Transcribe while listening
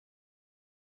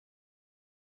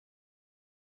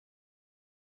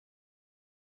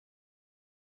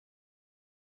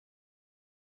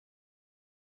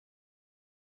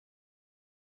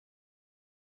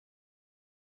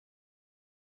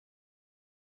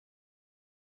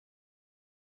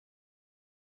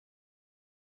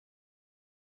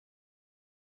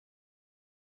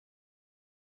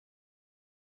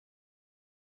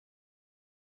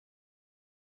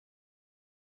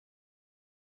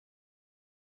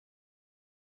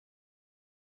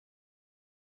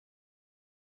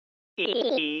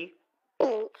E. 7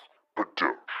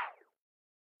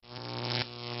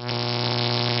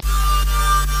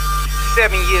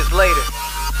 years later,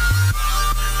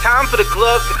 time for the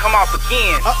gloves to come off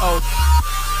again.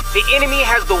 The enemy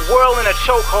has the world in a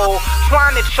chokehold,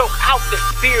 trying to choke out the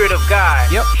spirit of God.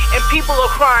 And people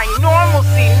are crying,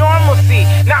 normalcy, normalcy,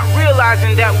 not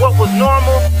realizing that what was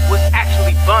normal was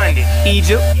actually bondage.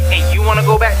 Egypt. And you want to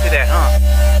go back to that,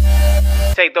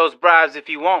 huh? Take those bribes if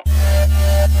you want.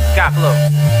 Scott Flow.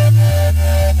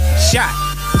 Shot,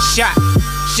 shot,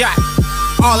 shot.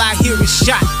 All I hear is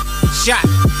shot, shot,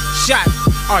 shot.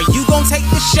 Are you gonna take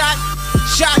the shot?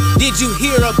 Shot. Did you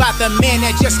hear about the man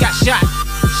that just got shot?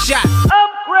 Shot.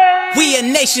 Upgrade! We a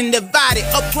nation divided,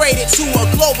 upgraded to a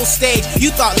global stage.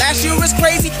 You thought last year was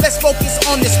crazy? Let's focus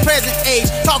on this present age.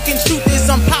 Talking truth is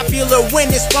unpopular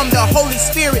when it's from the Holy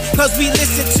Spirit. Cause we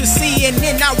listen to CNN,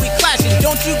 now we clashing.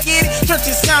 Don't you get it? Church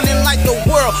is sounding like the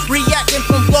world, reacting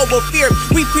from global fear.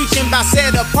 We preaching about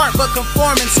set apart, but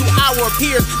conforming to our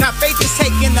peers. Now faith is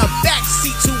taking a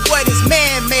backseat to what is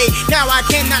man-made. Now I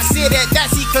cannot sit at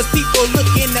that seat cause people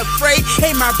looking afraid.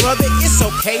 Hey my brother, it's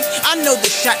okay. I know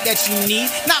the shot that you need.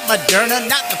 Not Moderna,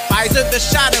 not the Pfizer, the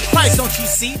shot of Christ, don't you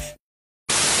see?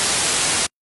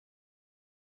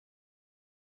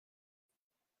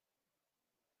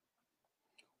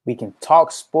 We can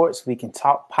talk sports, we can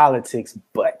talk politics,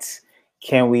 but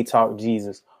can we talk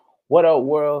Jesus? What up,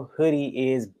 world?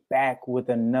 Hoodie is back with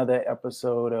another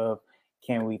episode of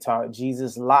Can We Talk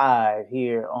Jesus live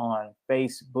here on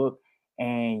Facebook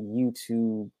and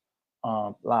YouTube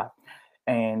live.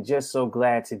 And just so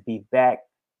glad to be back.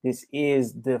 This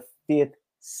is the 5th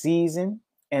season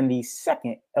and the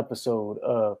 2nd episode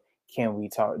of Can We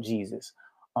Talk Jesus.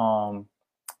 I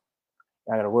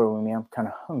got a word with me. I'm kind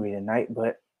of hungry tonight,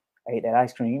 but I ate that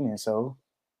ice cream, and so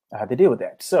I have to deal with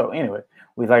that. So anyway,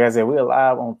 like I said, we're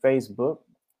live on Facebook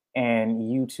and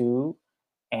YouTube,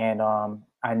 and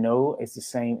I know it's the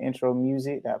same intro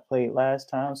music that I played last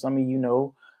time. Some of you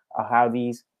know how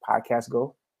these podcasts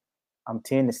go. I'm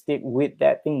tend to stick with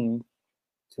that theme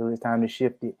till it's time to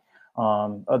shift it.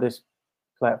 Other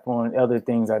platforms, other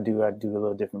things I do a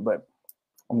little different, but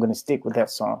I'm going to stick with that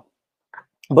song.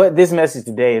 But this message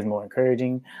today is more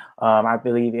encouraging. I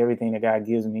believe everything that God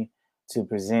gives me to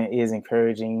present is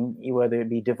encouraging, whether it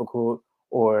be difficult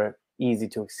or easy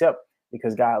to accept,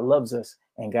 because God loves us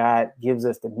and God gives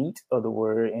us the meat of the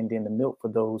word and then the milk for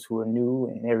those who are new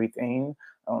and everything.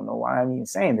 I don't know why I'm even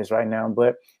saying this right now,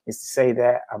 but it's to say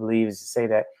that I believe is to say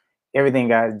that everything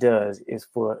God does is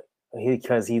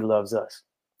because he loves us.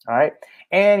 All right.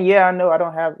 And yeah, I know I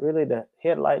don't have really the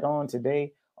headlight on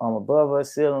today. Above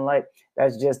us, ceiling light.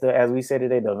 That's just as we say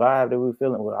today, the vibe that we're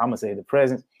feeling. Well, I'm gonna say the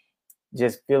presence,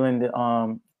 just feeling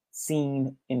the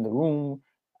scene in the room.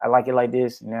 I like it like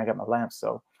this, and then I got my lamp,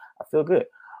 so I feel good.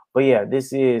 But yeah,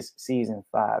 this is season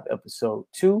 5, episode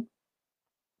 2,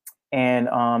 and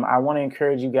I want to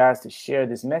encourage you guys to share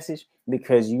this message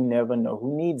because you never know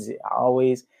who needs it. I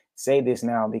always say this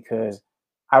now because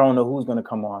I don't know who's gonna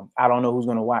come on. I don't know who's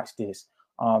gonna watch this.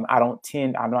 I'm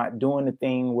not doing the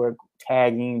thing where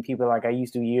tagging people like I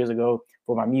used to years ago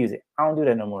for my music. I don't do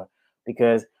that no more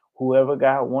because whoever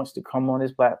God wants to come on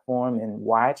this platform and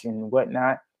watch and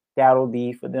whatnot, that'll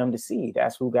be for them to see.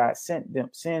 That's who God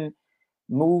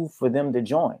move for them to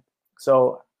join.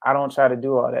 So I don't try to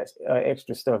do all that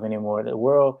extra stuff anymore. The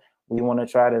world, we want to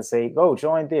try to say, go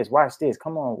join this, watch this.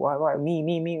 Come on, why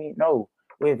me? No,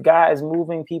 if God is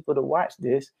moving people to watch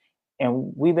this,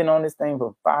 and we've been on this thing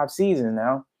for 5 seasons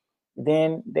now,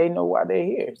 then they know why they're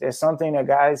here. There's something that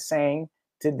God is saying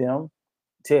to them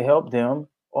to help them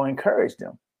or encourage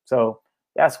them. So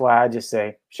that's why I just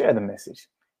say, share the message.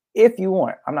 If you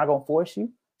want, I'm not going to force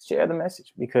you. Share the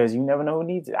message because you never know who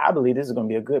needs it. I believe this is going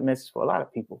to be a good message for a lot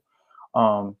of people.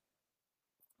 A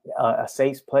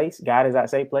safe place. God is our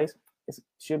safe place. It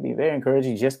should be very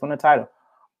encouraging just from the title.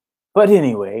 But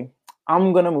anyway,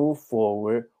 I'm going to move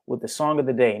forward with the song of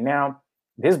the day. Now,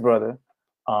 this brother,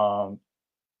 I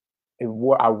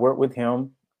worked with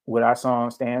him with our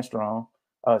song Stay Strong.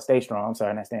 I'm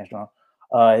sorry, not Stand Strong.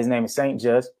 His name is Saint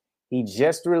Just. He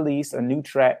just released a new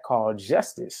track called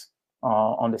Justice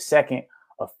on the 2nd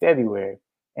of February.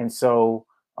 And so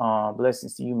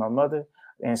blessings to you, my mother.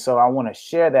 And so I want to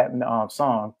share that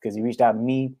song because he reached out to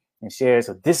me and shared.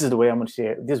 So this is the way I'm going to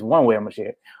share it. This is one way I'm going to share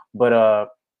it. But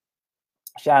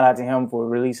shout out to him for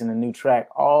releasing a new track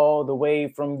all the way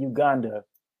from Uganda.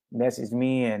 Messaged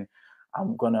me and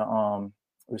I'm going to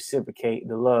reciprocate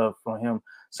the love from him.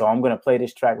 So I'm going to play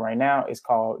this track right now. It's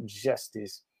called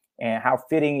Justice, and how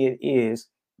fitting it is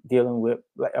dealing with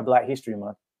a Black History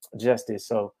Month, justice.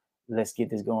 So let's get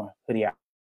this going. Hoodie out.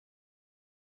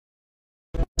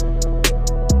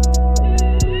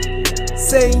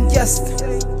 saying yes.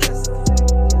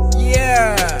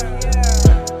 Yeah.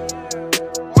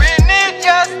 We need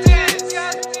justice.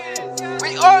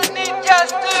 We all need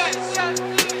justice.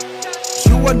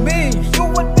 You and me.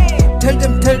 Tell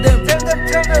them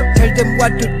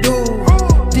what to do.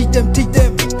 Teach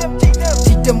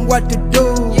them what to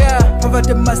do.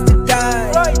 Poverty must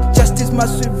die. Justice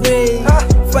must reign.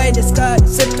 Find the sky,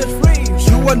 set us free.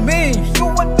 You and me.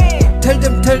 Tell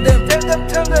them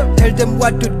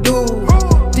what to do.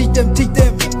 Teach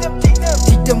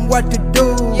them what to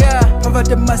do.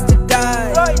 Poverty must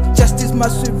die. Justice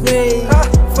must reign.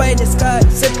 Find the sky,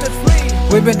 set us free.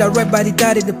 Women that right body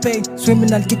died in the pain,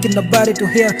 swimming and kicking the body to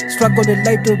hear, struggle the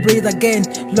life to breathe again,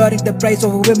 lowering the price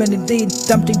of women indeed,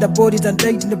 dumping the bodies and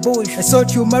dragged in the bush. I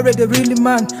thought you married a really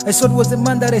man, I thought was the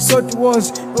man that I thought it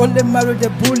was. Only married a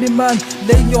bully man,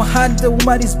 laying your hand, the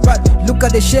woman is bad. Look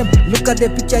at the shame, look at the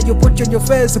picture you put on your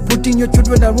face, putting your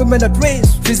children and women at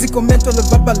risk, physical, mental and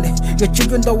verbally, your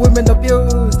children and women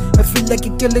abused. I feel like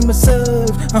you're killing myself,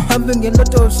 I'm having a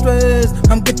lot of stress,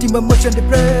 I'm getting my emotion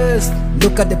depressed.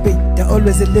 Look at the pain, they're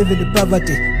always living in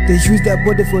poverty, they use their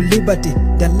body for liberty,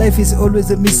 their life is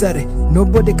always a misery,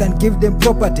 nobody can give them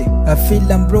property. I feel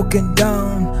I'm broken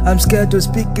down, I'm scared to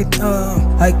speak it out,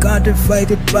 I can't fight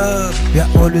it back. We are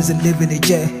always living in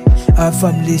jail, our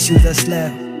family issues are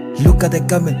slave. Look at the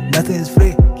government, nothing is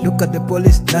free. Look at the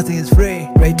police, nothing is free.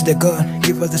 Pray to the God,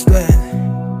 give us the strength.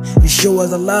 He show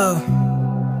us the love,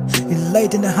 He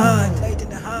light in the heart.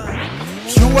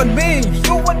 You and me.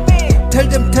 Tell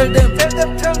them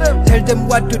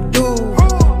what to do.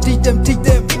 Teach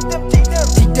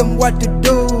them what to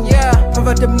do.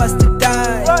 Poverty must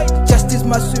die. Justice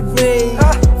must reign.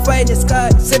 Find the sky,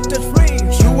 set us free.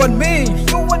 You and me.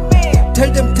 Tell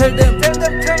them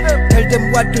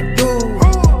what to do.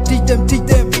 Teach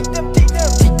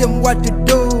them what to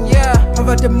do.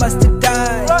 Poverty must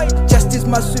die. Justice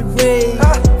must reign.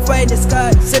 Find the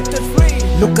sky, set us free.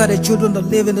 Look at the children that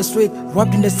live in the street,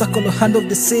 wrapped in the circle of hand of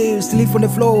the sea, sleep on the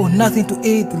floor, nothing to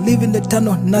eat, live in the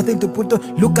tunnel, nothing to put on.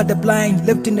 Look at the blind,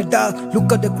 left in the dark.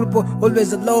 Look at the cripple,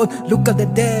 always alone. Look at the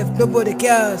deaf, nobody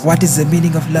cares. What is the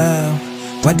meaning of love?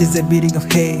 What is the meaning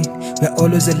of hate? We're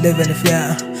always living in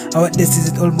fear. Our death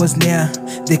is almost near.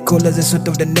 They call us a sort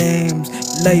of the names.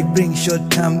 Life brings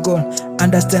short-term goal.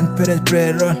 Understand parents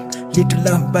pray on. Little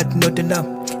love but not enough.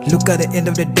 Look at the end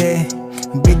of the day.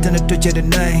 Beaten and tortured at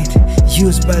night.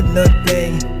 Used but not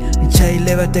paid. Child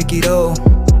never take it all.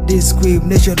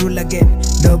 Discrimination rule again.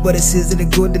 Nobody sees any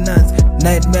good in us.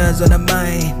 Nightmares on our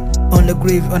mind. On the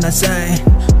grave on our side.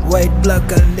 White,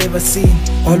 black, I'll never see.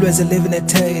 Always a living a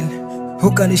tale.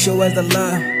 Who can show us the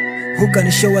love? Who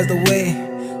can show us the way?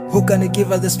 Who can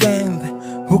give us the strength?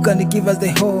 Who can give us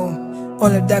the hope?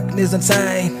 Only darkness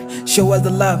inside. Show us the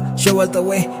love, show us the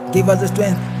way. Give us the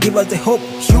strength, give us the hope.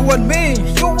 You and me.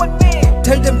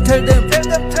 Tell them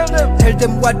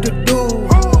what to do.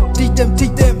 Teach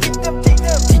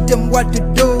them what to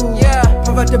do.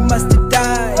 Poverty must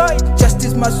die.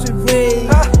 Justice must reign.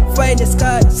 Find the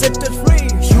sky, set us free.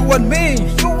 You and me.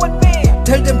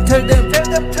 Tell them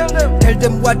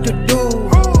what to do.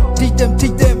 Teach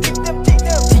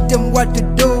them what to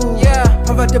do.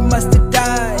 Poverty must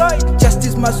die.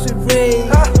 Justice must reign.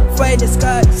 Find the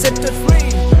sky, set us free.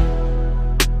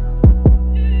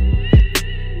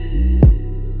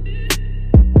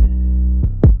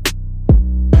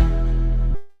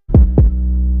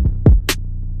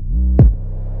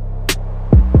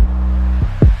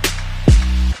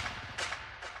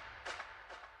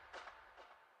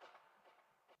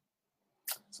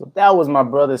 So that was my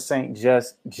brother Saint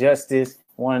Justice.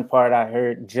 One part I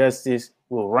heard, justice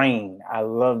will reign. I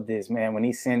love this, man. When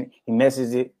he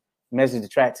messaged the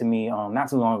track to me not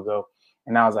too long ago,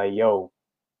 and I was like, yo,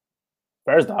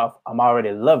 first off, I'm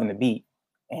already loving the beat,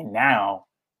 and now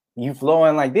you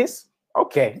flowing like this?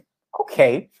 Okay.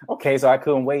 So I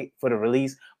couldn't wait for the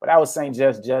release, but I was Saint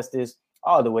Justice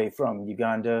all the way from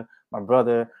Uganda, my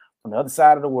brother from the other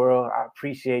side of the world. I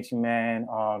appreciate you, man.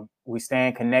 We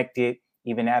stand connected.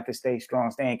 Even after Stay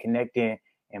Strong, staying connected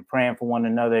and praying for one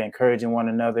another, encouraging one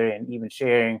another, and even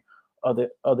sharing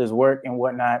others' work and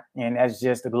whatnot. And that's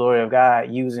just the glory of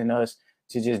God using us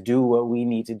to just do what we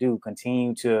need to do.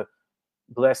 Continue to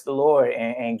bless the Lord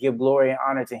and give glory and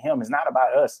honor to Him. It's not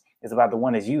about us. It's about the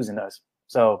one that's using us.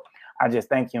 So I just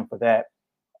thank Him for that.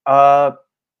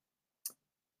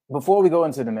 Before we go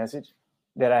into the message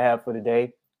that I have for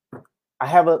today, I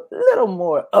have a little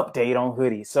more update on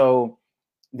Hoodie. So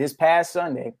this past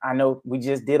Sunday, I know we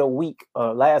just did a week.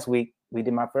 Last week, we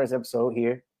did my first episode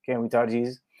here. Can we talk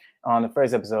Jesus on the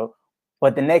first episode?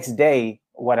 But the next day,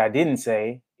 what I didn't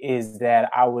say is that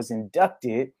I was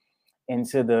inducted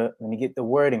into let me get the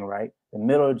wording right, the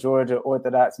Middle Georgia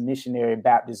Orthodox Missionary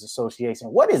Baptist Association.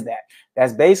 What is that?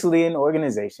 That's basically an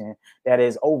organization that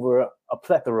is over a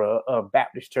plethora of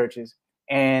Baptist churches.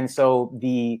 And so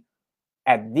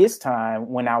at this time,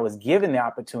 when I was given the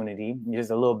opportunity,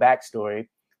 just a little backstory,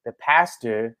 the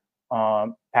pastor,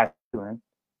 Pastor Freeland,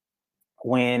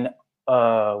 when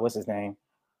what's his name?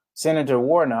 Senator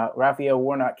Warnock, Raphael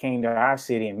Warnock, came to our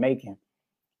city in Macon.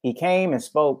 He came and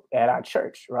spoke at our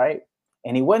church, right?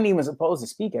 And he wasn't even supposed to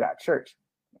speak at our church.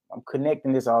 I'm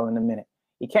connecting this all in a minute.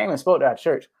 He came and spoke to our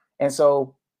church. And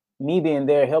so me being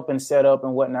there, helping set up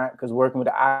and whatnot, because working with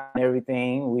the eye and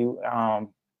everything, we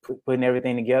putting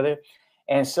everything together.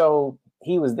 And so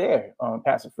he was there,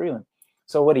 Pastor Freeland.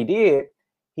 So what he did,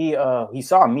 he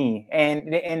saw me,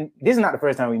 and this is not the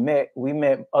first time we met. We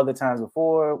met other times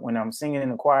before when I'm singing in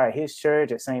the choir at his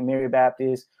church at St. Mary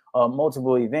Baptist,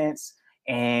 multiple events.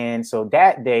 And so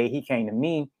that day he came to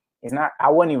me. I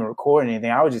wasn't even recording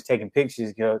anything. I was just taking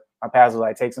pictures because my pastor was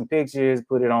like, take some pictures,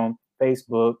 put it on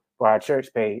Facebook for our church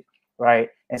page, right?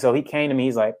 And so he came to me.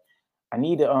 He's like, I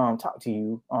need to talk to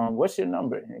you. What's your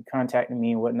number? And he contacted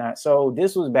me and whatnot. So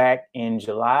this was back in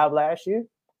July of last year.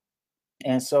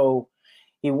 And so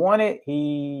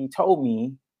he told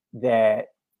me that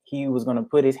he was going to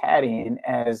put his hat in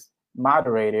as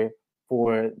moderator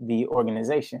for the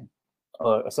organization,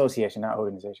 or association, not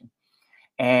organization.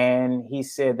 And he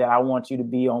said that I want you to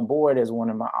be on board as one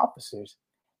of my officers.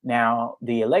 Now,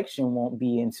 the election won't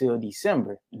be until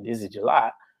December. This is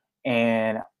July.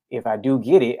 And if I do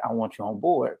get it, I want you on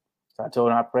board. So I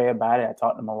told him I pray about it. I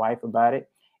talked to my wife about it,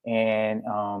 and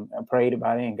I prayed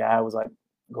about it. And God was like,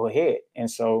 go ahead. And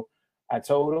so I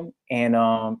told him,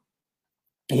 and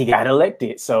he got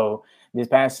elected. So this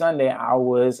past Sunday, I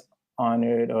was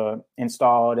honored or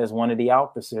installed as one of the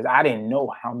officers. I didn't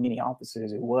know how many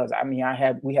officers it was. I mean,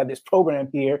 we had this program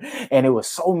here, and it was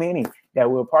so many that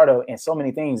we were part of, and so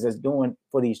many things that's doing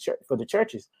for the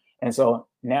churches. And so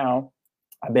now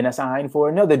I've been assigned for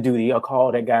another duty, a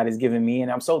call that God has given me,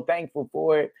 and I'm so thankful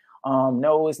for it.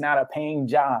 No, it's not a paying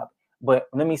job, but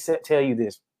let me tell you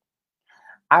this.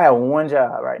 I have one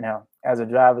job right now as a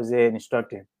driver's ed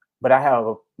instructor, but I have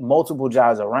multiple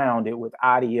jobs around it with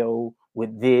audio,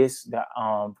 with this,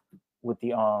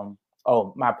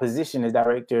 my position is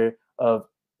director of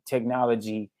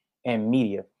technology and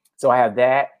media. So I have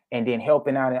that, and then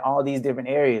helping out in all these different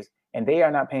areas, and they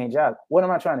are not paying jobs. What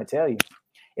am I trying to tell you?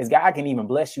 Is God can even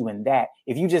bless you in that.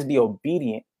 If you just be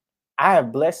obedient. I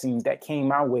have blessings that came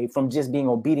my way from just being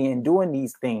obedient and doing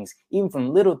these things, even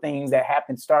from little things that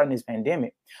happened starting this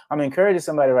pandemic. I'm encouraging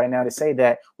somebody right now to say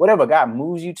that whatever God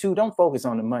moves you to, don't focus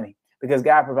on the money, because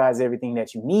God provides everything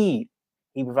that you need.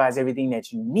 He provides everything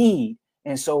that you need.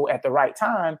 And so at the right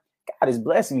time, God is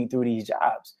blessing me through these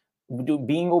jobs,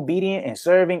 being obedient and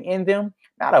serving in them,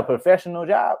 not a professional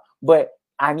job, but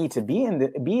I need to be in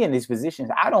this position.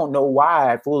 I don't know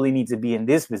why I fully need to be in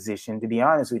this position, to be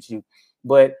honest with you.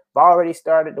 But I've already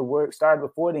started the work, started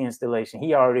before the installation.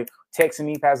 He already texted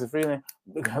me, Pastor Freeland,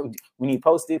 we need to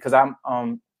post it, because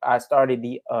I started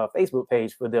the Facebook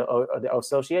page for the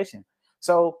association.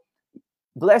 So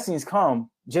blessings come,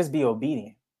 just be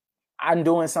obedient. I'm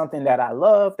doing something that I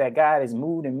love, that God has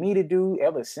moved in me to do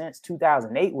ever since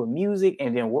 2008 with music,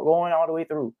 and then we're going all the way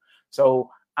through. So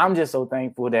I'm just so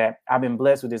thankful that I've been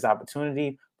blessed with this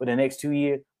opportunity for the next 2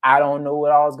 years. I don't know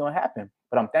what all is going to happen,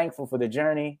 but I'm thankful for the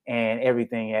journey and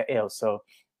everything else. So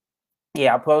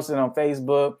yeah, I posted on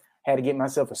Facebook, had to get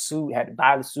myself a suit, had to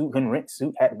buy the suit, couldn't rent the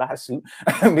suit, had to buy the suit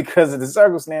because of the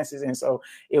circumstances. And so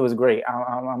it was great.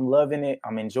 I'm loving it.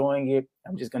 I'm enjoying it.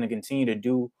 I'm just going to continue to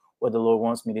do what the Lord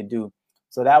wants me to do.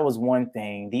 So that was one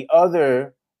thing. The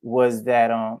other was that,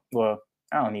 well,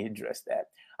 I don't need to address that.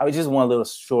 I was just one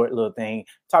short little thing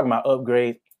talking about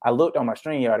upgrades. I looked on my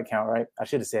StreamYard account, right? I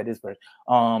should have said this first.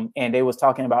 And they was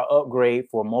talking about upgrade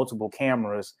for multiple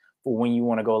cameras for when you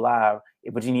want to go live,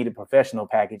 but you need a professional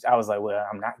package. I was like, well,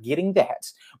 I'm not getting that.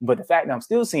 But the fact that I'm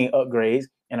still seeing upgrades,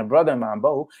 and a brother of mine,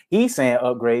 Bo, he's saying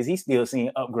upgrades, he's still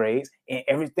seeing upgrades, and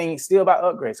everything's still about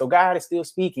upgrades. So God is still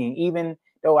speaking. Even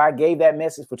though I gave that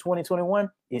message for 2021,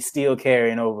 it's still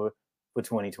carrying over for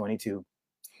 2022.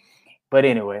 But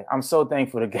anyway, I'm so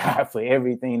thankful to God for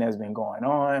everything that's been going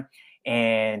on,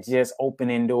 and just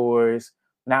opening doors,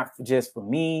 not just for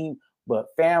me, but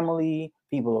family,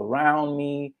 people around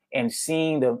me, and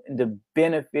seeing the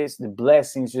benefits, the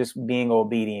blessings, just being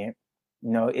obedient.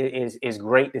 You know, it's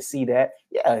great to see that.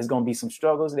 Yeah, there's going to be some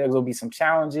struggles. There's going to be some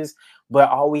challenges, but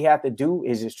all we have to do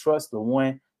is just trust the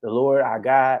Lord, our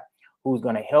God, who's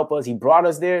going to help us. He brought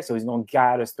us there, so he's going to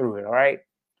guide us through it. All right.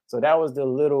 So that was the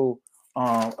little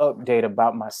update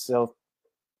about myself.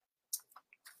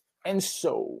 And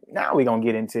so now we're going to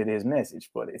get into this message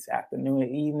for this afternoon,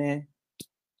 evening.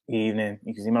 You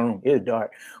can see my room. It's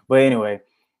dark. But anyway,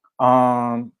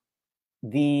 what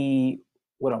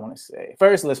I want to say.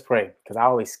 First, let's pray, because I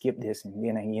always skip this and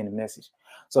then I hear the message.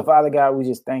 So, Father God, we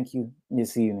just thank you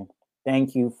this evening.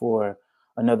 Thank you for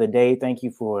another day. Thank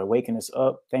you for waking us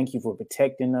up. Thank you for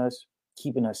protecting us,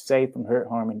 keeping us safe from hurt,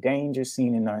 harm, and danger,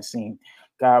 seen and unseen.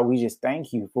 God, we just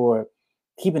thank you for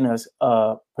keeping us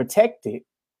protected,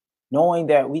 knowing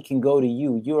that we can go to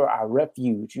you. You are our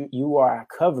refuge. You are our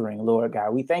covering, Lord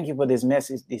God. We thank you for this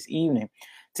message this evening,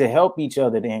 to help each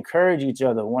other, to encourage each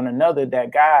other, one another,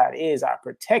 that God is our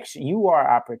protection. You are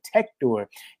our protector.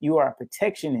 You are our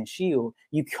protection and shield.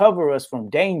 You cover us from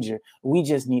danger. We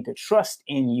just need to trust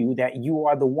in you, that you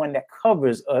are the one that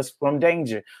covers us from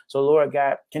danger. So, Lord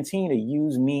God, continue to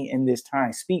use me in this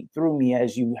time. Speak through me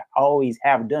as you always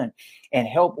have done, and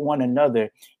help one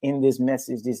another in this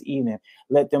message this evening.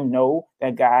 Let them know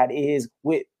that God is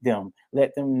with them.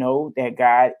 Let them know that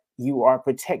God, you are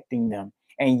protecting them.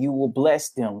 And you will bless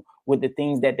them with the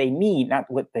things that they need, not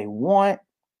what they want,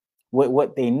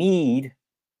 what they need,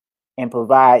 and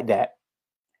provide that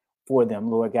for them,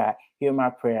 Lord God. Hear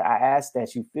my prayer. I ask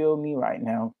that you fill me right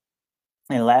now.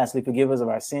 And lastly, forgive us of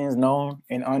our sins, known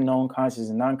and unknown, conscious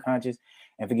and unconscious,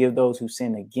 and forgive those who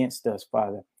sin against us,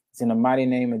 Father. It's in the mighty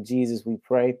name of Jesus we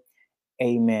pray.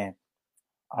 Amen.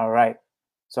 All right.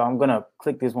 So I'm going to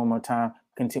click this one more time.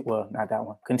 Well, not that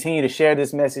one. Continue to share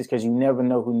this message, because you never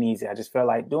know who needs it. I just felt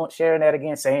like sharing that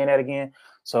again, saying that again.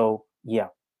 So yeah.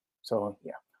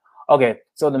 Okay.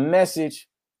 So the message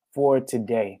for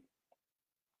today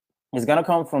is going to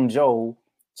come from Joel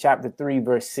chapter 3,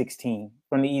 verse 16,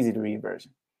 from the easy to read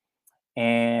version.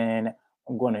 And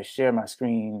I'm going to share my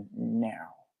screen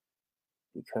now,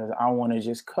 because I want to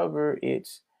just cover it.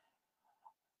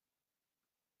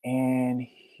 And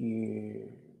here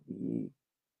we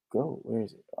go. Where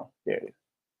is it? Oh, there it is.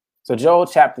 So Joel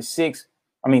chapter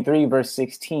 3, verse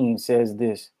 16 says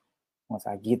this. Once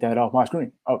I get that off my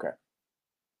screen. Okay.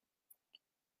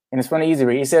 And it's from the easy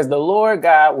read. It says, the Lord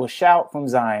God will shout from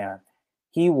Zion.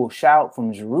 He will shout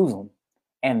from Jerusalem,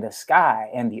 and the sky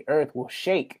and the earth will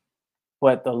shake.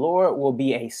 But the Lord will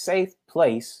be a safe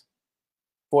place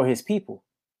for his people.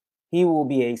 He will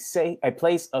be a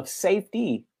place of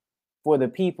safety for the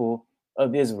people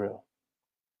of Israel.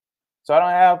 So I don't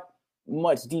have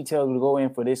much detail to go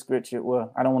in for this scripture.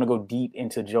 Well, I don't want to go deep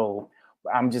into Joel.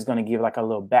 I'm just going to give like a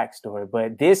little backstory.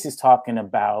 But this is talking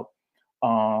about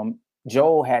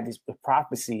Joel had this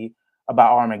prophecy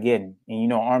about Armageddon. And, you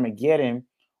know, Armageddon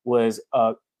was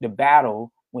the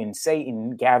battle when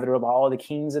Satan gathered up all the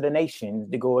kings of the nations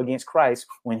to go against Christ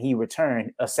when he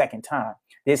returned a second time.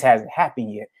 This hasn't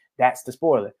happened yet. That's the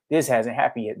spoiler. This hasn't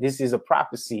happened yet. This is a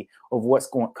prophecy of what's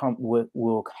going to come, what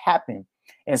will happen.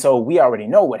 And so we already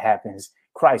know what happens.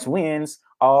 Christ wins.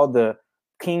 All the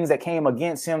kings that came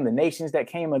against him, the nations that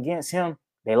came against him,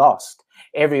 they lost.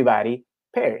 Everybody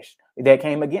perished that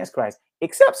came against Christ,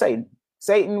 except Satan.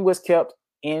 Satan was kept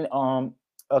in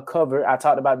a cover. I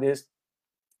talked about this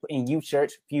in youth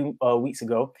church a few weeks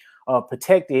ago,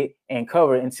 protected and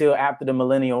covered until after the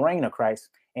millennial reign of Christ.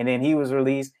 And then he was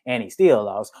released and he still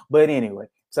lost. But anyway,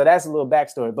 so that's a little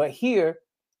backstory. But here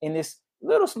in this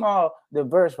little small, the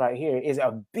verse right here is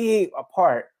a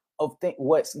part of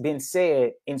what's been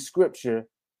said in scripture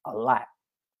a lot.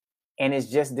 And it's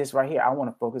just this right here. I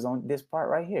want to focus on this part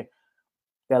right here.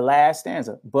 The last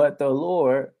stanza. But the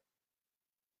Lord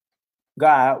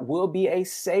God will be a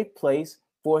safe place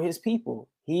for his people.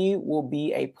 He will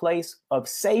be a place of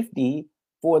safety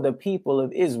for the people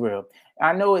of Israel.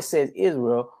 I know it says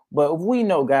Israel, but if we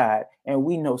know God and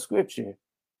we know scripture,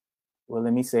 well,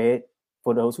 let me say it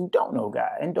for those who don't know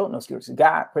God and don't know scripture.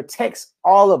 God protects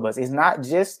all of us. It's not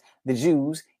just the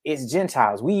Jews, it's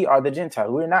Gentiles. We are the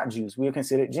Gentiles. We're not Jews. We're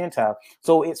considered Gentiles.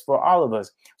 So it's for all of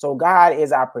us. So God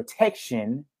is our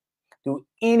protection through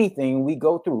anything we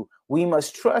go through. We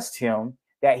must trust him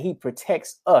that he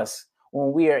protects us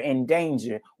when we are in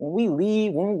danger, when we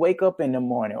leave, when we wake up in the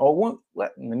morning, or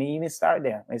let me even start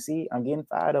there. Let's see, I'm getting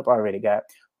fired up already, God.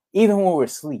 Even when we're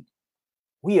asleep,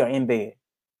 we are in bed,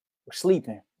 we're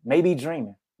sleeping, maybe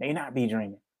dreaming, may not be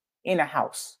dreaming, in a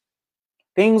house.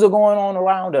 Things are going on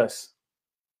around us.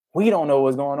 We don't know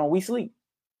what's going on. We sleep.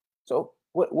 So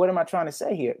what am I trying to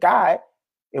say here? God,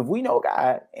 if we know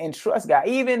God and trust God,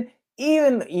 even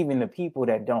the people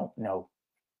that don't know,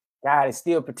 God is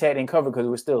still protecting and covered because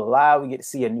we're still alive. We get to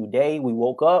see a new day. We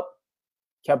woke up,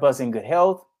 kept us in good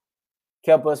health,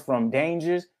 kept us from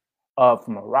dangers,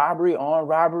 from a robbery, armed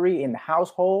robbery in the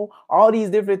household, all these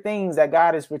different things that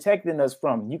God is protecting us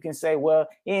from. You can say, well,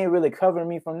 he ain't really covering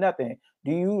me from nothing.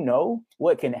 Do you know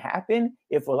what can happen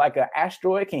if like an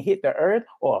asteroid can hit the earth,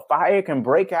 or a fire can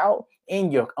break out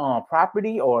in your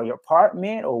property or your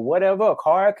apartment or whatever? A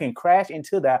car can crash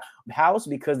into the house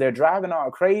because they're driving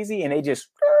all crazy and they just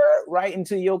right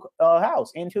into your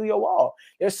house, into your wall.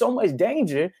 There's so much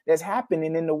danger that's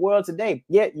happening in the world today,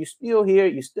 yet you're still here,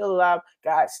 you're still alive.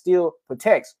 God still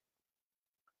protects.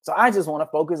 So I just want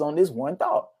to focus on this one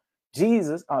thought.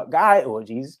 Jesus, God or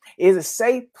Jesus is a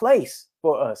safe place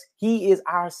for us. He is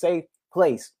our safe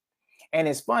place. And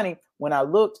it's funny, when I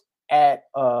looked at,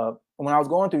 when I was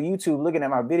going through YouTube, looking at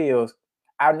my videos,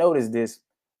 I noticed this.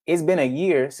 It's been a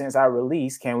year since I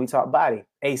released Can We Talk Body,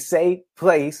 a safe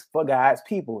place for God's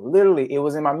people. Literally, it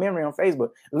was in my memory on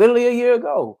Facebook. Literally a year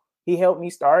ago, he helped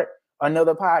me start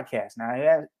another podcast. Now, I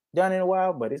haven't done it in a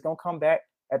while, but it's going to come back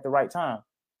at the right time.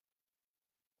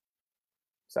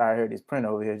 Sorry, I heard this printer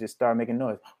over here just start making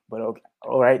noise. But okay,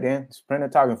 all right then, this printer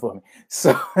talking for me.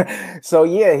 So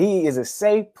yeah, he is a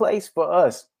safe place for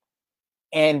us.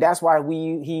 And that's why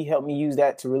he helped me use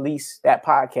that to release that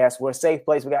podcast. We're a safe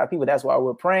place. We got people. That's why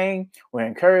we're praying. We're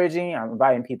encouraging. I'm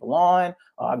inviting people on.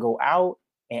 I go out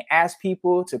and ask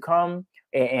people to come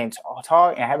and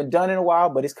talk. And I haven't done it in a while,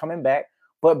 but it's coming back.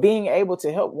 But being able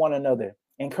to help one another,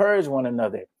 encourage one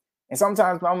another. And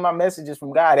sometimes my messages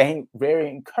from God ain't very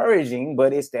encouraging,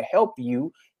 but it's to help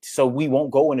you so we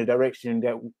won't go in the direction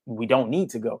that we don't need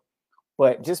to go.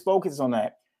 But just focus on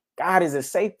that. God is a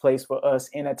safe place for us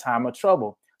in a time of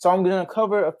trouble. So I'm going to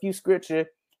cover a few scripture,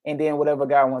 and then whatever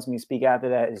God wants me to speak after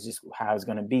that is just how it's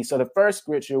going to be. So the first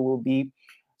scripture will be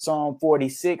Psalm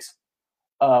 46,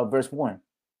 verse 1.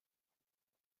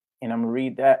 And I'm going to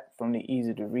read that from the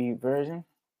easy to read version.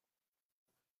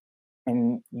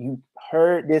 And you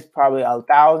heard this probably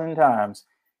 1,000 times.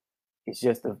 It's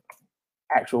just the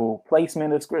actual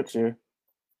placement of scripture.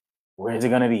 Where is it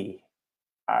going to be?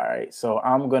 All right, so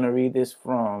I'm going to read this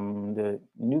from the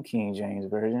New King James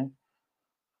Version.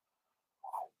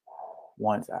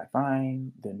 Once I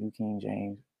find the New King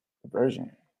James Version.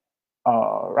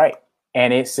 All right,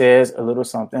 and it says a little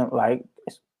something like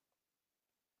this.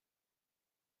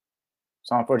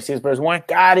 Psalm 46, verse 1.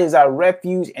 God is our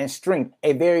refuge and strength,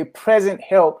 a very present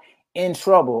help in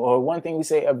trouble. Or one thing we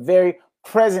say, a very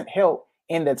present help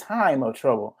in the time of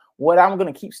trouble. What I'm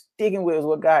going to keep sticking with is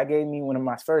what God gave me in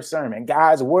my first sermon.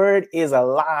 God's word is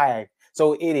alive.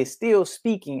 So it is still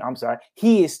speaking.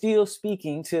 He is still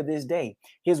speaking to this day.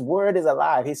 His word is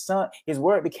alive. His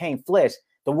word became flesh.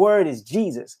 The word is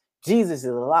Jesus. Jesus is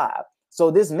alive.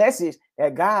 So this message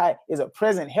that God is a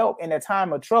present help in a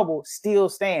time of trouble still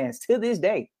stands to this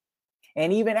day.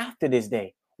 And even after this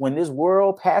day, when this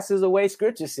world passes away,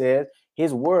 scripture says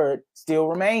his word still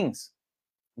remains.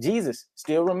 Jesus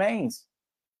still remains.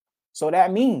 So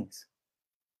that means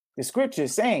the scripture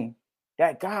is saying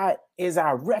that God is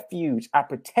our refuge, our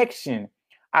protection,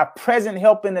 our present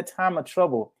help in the time of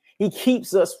trouble. He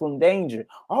keeps us from danger.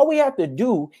 All we have to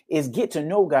do is get to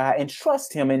know God and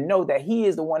trust him and know that he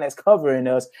is the one that's covering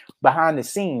us behind the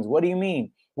scenes. What do you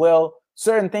mean? Well,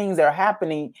 certain things are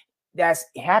happening that's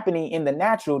happening in the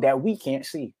natural that we can't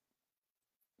see.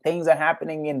 Things are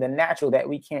happening in the natural that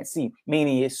we can't see,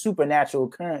 meaning it's supernatural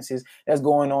occurrences that's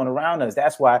going on around us.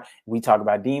 That's why we talk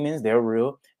about demons. They're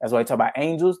real. That's why we talk about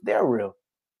angels. They're real.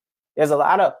 There's a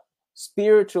lot of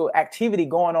spiritual activity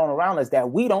going on around us that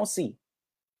we don't see.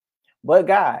 But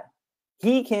God,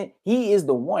 he is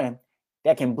the one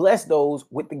that can bless those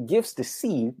with the gifts to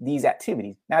see these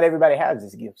activities. Not everybody has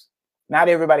these gifts. Not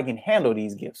everybody can handle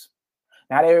these gifts.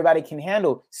 Not everybody can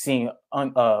handle seeing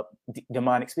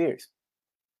demonic spirits.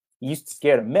 You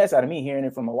scared a mess out of me hearing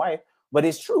it from my wife, but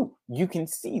it's true. You can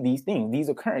see these things. These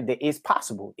occur. It's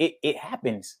possible. It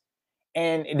happens.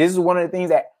 And this is one of the things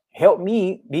that helped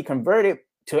me be converted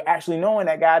to actually knowing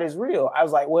that God is real. I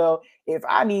was like, well, if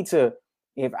I need to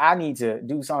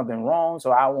do something wrong, so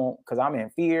I won't, because I'm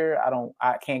in fear.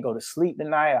 I can't go to sleep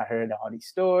tonight. I heard all these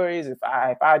stories. If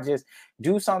I just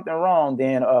do something wrong,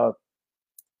 then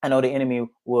I know the enemy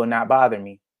will not bother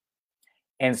me.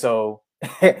 And so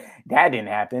that didn't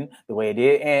happen the way it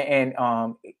did. And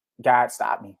God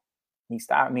stopped me. He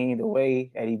stopped me the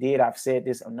way that he did. I've said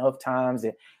this enough times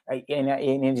and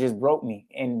it just broke me,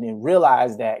 and then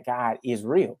realized that God is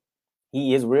real.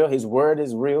 He is real. His word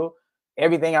is real.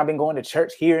 Everything I've been going to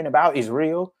church hearing about is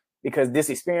real, because this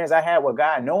experience I had with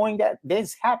God, knowing that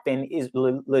this happened, is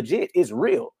legit, is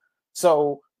real.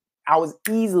 So I was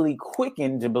easily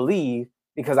quickened to believe,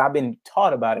 because I've been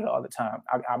taught about it all the time.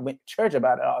 I went to church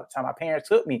about it all the time. My parents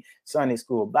took me Sunday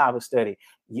school, Bible study,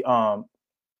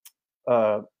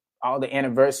 all the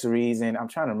anniversaries, and I'm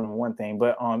trying to remember one thing,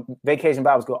 but Vacation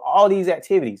Bible School, all these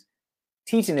activities,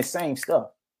 teaching the same stuff.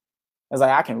 It's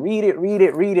like I can read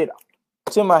it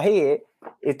to my head.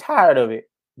 It's tired of it,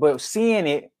 but seeing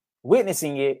it,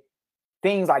 witnessing it,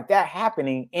 things like that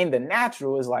happening in the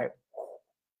natural is like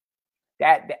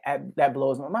that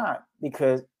blows my mind,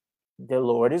 because the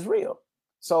Lord is real.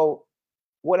 So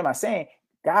what am I saying?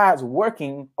 God's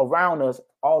working around us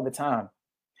all the time.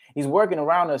 He's working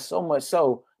around us so much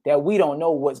so that we don't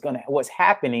know what's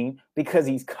happening, because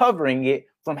he's covering it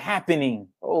from happening.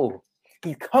 Oh,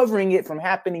 he's covering it from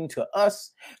happening to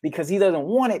us because he doesn't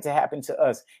want it to happen to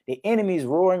us. The enemy's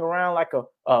roaring around like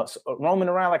roaming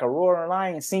around like a roaring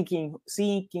lion, seeking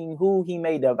who he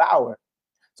may devour.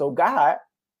 So God,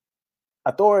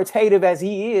 authoritative as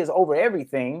he is over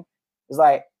everything, is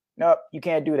like, nope, you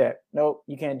can't do that. Nope,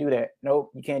 you can't do that.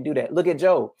 Nope, you can't do that. Look at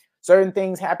Job. Certain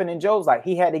things happen in Job's life.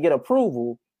 He had to get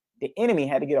approval. The enemy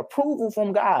had to get approval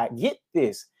from God. Get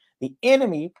this. The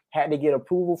enemy had to get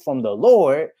approval from the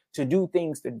Lord to do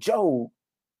things to Job.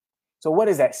 So what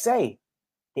does that say?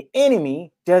 The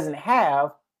enemy doesn't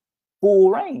have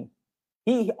full reign.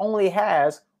 He only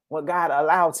has what God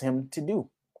allows him to do.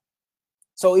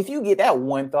 So if you get that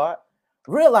one thought,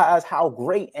 realize how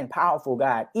great and powerful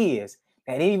God is,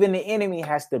 that even the enemy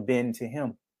has to bend to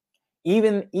him.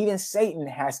 Even Satan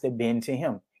has to bend to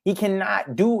him. He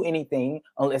cannot do anything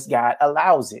unless God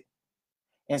allows it.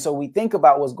 And so we think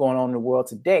about what's going on in the world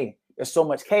today. There's so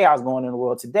much chaos going on in the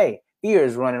world today. Fear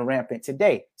is running rampant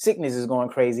today. Sickness is going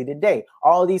crazy today.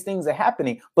 All these things are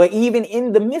happening. But even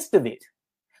in the midst of it,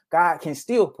 God can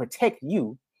still protect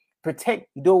you, protect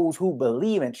those who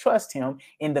believe and trust him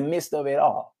in the midst of it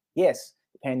all. Yes,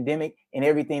 the pandemic and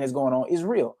everything that's going on is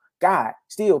real. God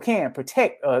still can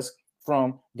protect us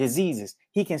from diseases.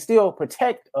 He can still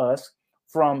protect us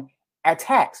from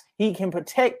attacks. He can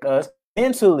protect us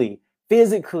mentally,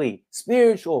 physically,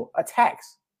 spiritual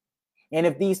attacks. And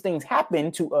if these things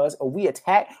happen to us, or we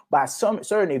attacked by some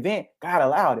certain event, God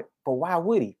allowed it. But why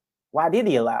would he? Why did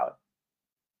he allow it?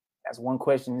 That's one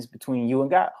question is between you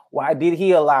and God. Why did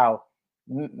he allow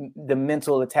the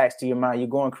mental attacks to your mind? You're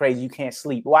going crazy. You can't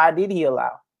sleep. Why did he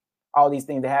allow all these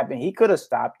things to happen? He could have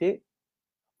stopped it,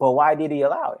 but why did he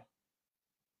allow it?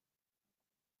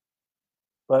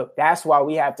 But that's why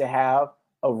we have to have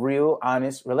a real,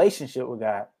 honest relationship with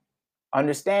God.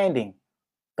 Understanding,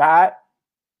 God,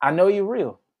 I know you're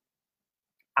real.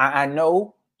 I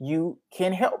know you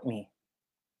can help me.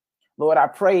 Lord, I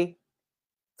pray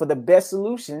for the best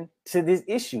solution to this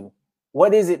issue.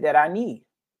 What is it that I need?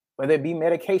 Whether it be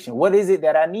medication, what is it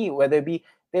that I need? Whether it be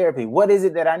therapy, what is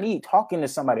it that I need? Talking to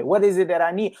somebody, what is it that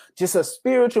I need? Just a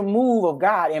spiritual move of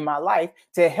God in my life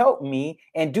to help me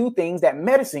and do things that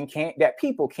medicine can't, that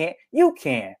people can't, you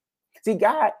can. See,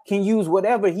 God can use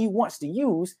whatever he wants to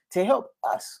use to help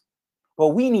us. But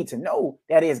we need to know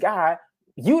that is God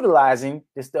utilizing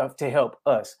this stuff to help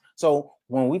us. So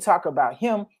when we talk about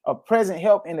him, a present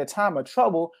help in the time of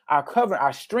trouble, our cover,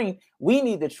 our strength, we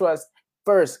need to trust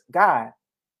first God.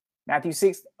 Matthew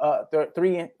 6,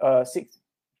 3 and 6.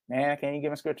 Man, I can't even get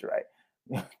my scripture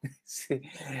right.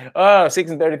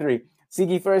 6 and 33. Seek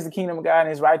ye first the kingdom of God and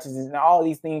his righteousness, and all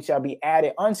these things shall be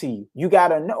added unto you. You got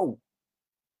to know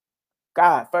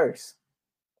God first.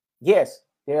 Yes,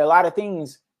 there are a lot of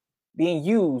things being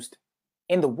used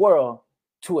in the world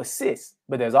to assist,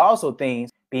 but there's also things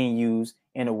being used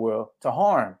in the world to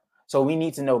harm. So we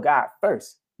need to know God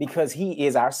first, because he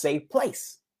is our safe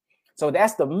place. So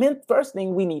that's the first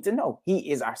thing we need to know.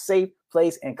 He is our safe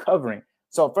place and covering.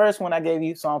 So first, when I gave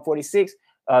you Psalm 46,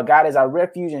 God is our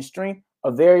refuge and strength,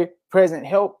 a very present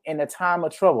help in the time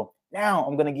of trouble. Now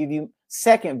I'm going to give you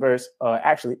second verse,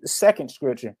 actually the second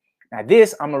scripture. Now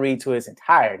this I'm going to read to its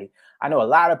entirety. I know a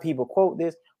lot of people quote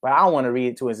this, but I want to read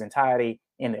it to its entirety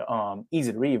in the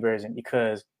easy to read version,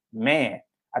 because man,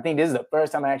 I think this is the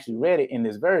first time I actually read it in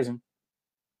this version.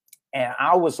 And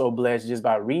I was so blessed just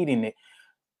by reading it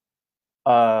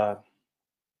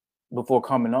before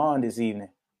coming on this evening.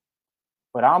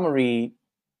 But I'm going to read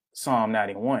Psalm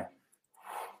 91.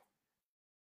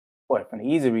 Boy, from the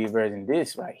easy read version,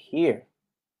 this right here.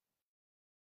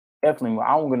 Definitely,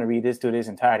 I'm going to read this to this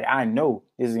entirety. I know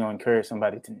this is going to encourage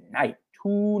somebody tonight.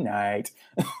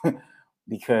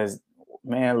 Because,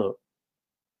 man, look.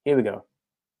 Here we go.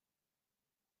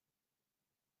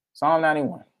 Psalm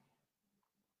 91.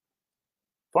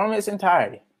 From its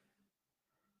entirety.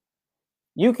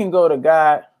 You can go to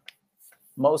God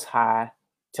Most High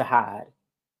to hide.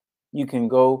 You can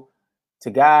go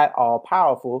to God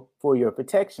all-powerful for your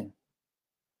protection.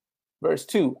 Verse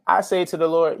 2, I say to the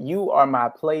Lord, you are my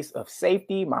place of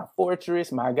safety, my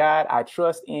fortress, my God, I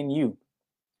trust in you.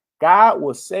 God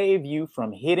will save you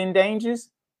from hidden dangers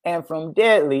and from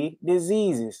deadly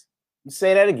diseases.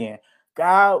 Say that again.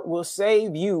 God will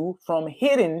save you from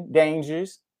hidden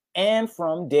dangers and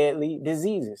from deadly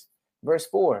diseases. Verse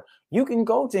 4, you can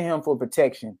go to him for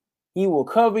protection. He will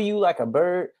cover you like a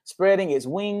bird, spreading its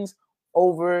wings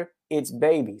over its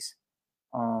babies.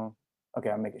 Okay,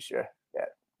 I'm making sure that,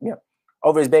 yeah,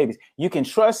 over his babies. You can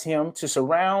trust him to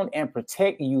surround and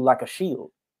protect you like a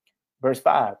shield. Verse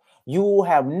 5, you will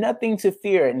have nothing to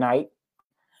fear at night.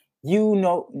 You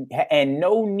know, and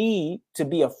no need to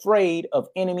be afraid of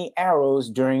enemy arrows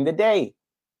during the day.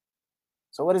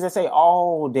 So what does that say?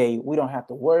 All day, we don't have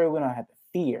to worry, we don't have to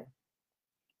fear.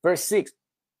 Verse 6,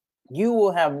 you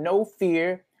will have no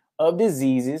fear of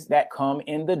diseases that come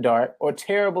in the dark or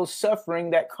terrible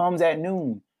suffering that comes at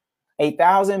noon.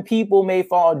 1,000 people may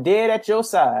fall dead at your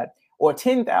side or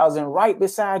 10,000 right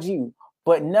beside you,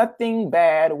 but nothing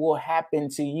bad will happen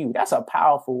to you. That's a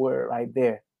powerful word right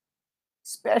there,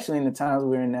 especially in the times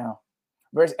we're in now.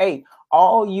 Verse 8,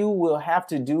 all you will have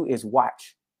to do is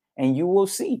watch, and you will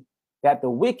see that the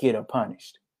wicked are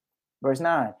punished. Verse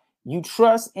 9, you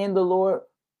trust in the Lord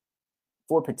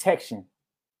for protection.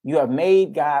 You have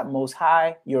made God Most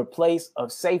High your place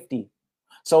of safety.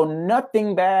 So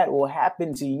nothing bad will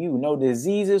happen to you. No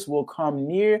diseases will come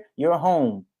near your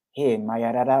home. He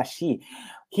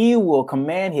will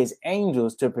command his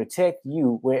angels to protect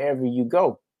you wherever you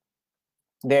go.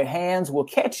 Their hands will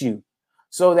catch you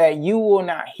so that you will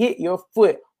not hit your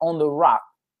foot on the rock.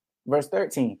 Verse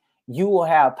 13, you will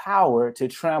have power to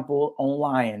trample on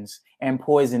lions and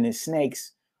poisonous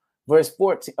snakes. Verse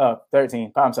 14,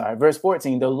 Verse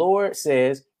 14, the Lord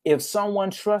says, if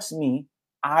someone trusts me,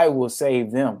 I will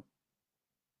save them.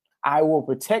 I will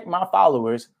protect my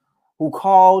followers who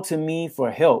call to me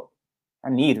for help. I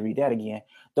need to read that again.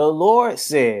 The Lord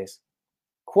says,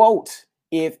 quote,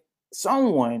 if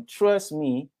someone trusts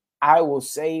me, I will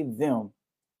save them.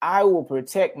 I will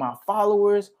protect my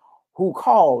followers who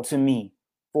call to me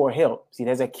for help. See,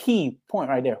 there's a key point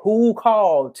right there. Who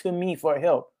called to me for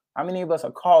help? How many of us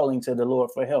are calling to the Lord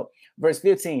for help? Verse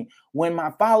 15, when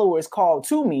my followers call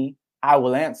to me, I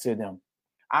will answer them.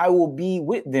 I will be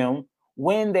with them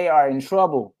when they are in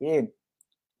trouble. Yeah.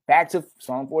 Back to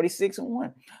Psalm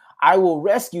 46:1. I will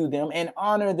rescue them and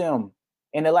honor them.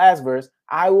 In the last verse,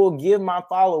 I will give my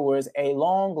followers a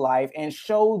long life and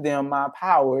show them my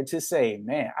power to save.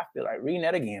 Man, I feel like reading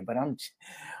that again, but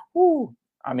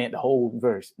I meant the whole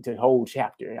verse, the whole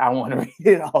chapter. I want to read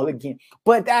it all again.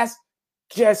 But that's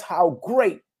just how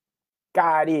great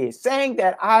God is, saying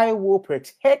that I will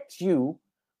protect you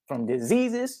from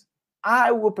diseases.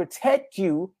 I will protect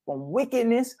you from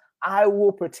wickedness. I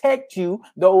will protect you,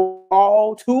 though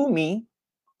all to me,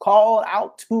 call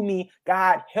out to me,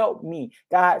 God help me,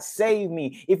 God save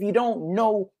me. If you don't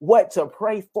know what to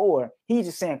pray for, he's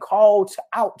just saying, call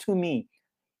out to me.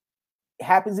 It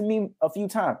happens to me a few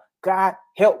times. God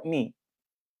help me.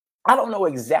 I don't know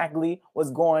exactly what's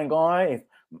going on. If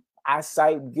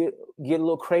eyesight get a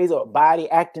little crazy, or body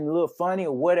acting a little funny,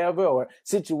 or whatever, or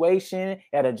situation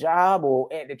at a job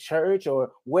or at the church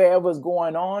or wherever's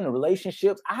going on, the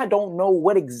relationships, I don't know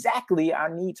what exactly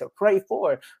I need to pray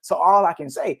for. So all I can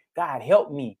say, God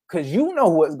help me, because you know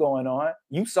what's going on.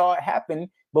 You saw it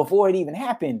happen before it even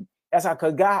happened. That's how,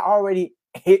 because God already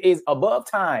is above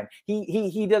time. He's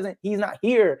not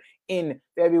here in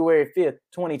February 5th,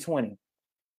 2020.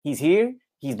 He's here.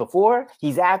 He's before,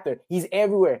 he's after, he's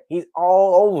everywhere. He's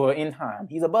all over in time.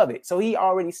 He's above it. So he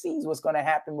already sees what's going to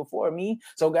happen before me.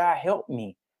 So God help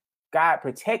me. God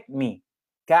protect me.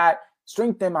 God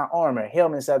strengthen my armor,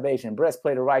 helmet of salvation,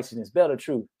 breastplate of righteousness, belt of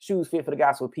truth, shoes fit for the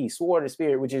gospel of peace, sword of the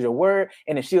spirit, which is your word,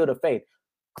 and the shield of faith.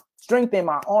 Strengthen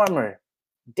my armor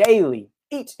daily,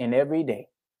 each and every day.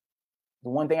 The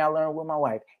one thing I learned with my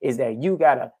wife is that you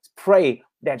got to pray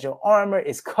that your armor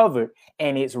is covered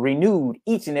and it's renewed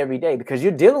each and every day, because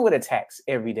you're dealing with attacks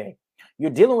every day.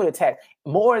 You're dealing with attacks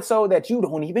more so that you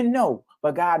don't even know,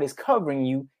 but God is covering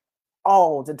you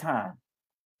all the time.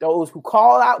 Those who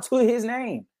call out to his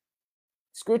name.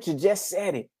 Scripture just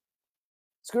said it.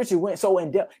 Scripture went so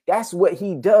in depth. That's what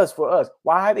he does for us.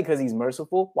 Why? Because he's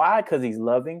merciful. Why? Because he's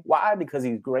loving. Why? Because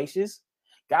he's gracious.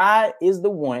 God is the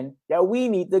one that we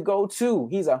need to go to.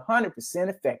 He's 100%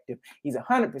 effective. He's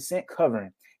 100%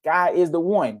 covering. God is the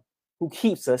one who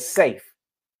keeps us safe,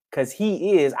 because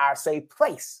he is our safe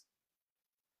place.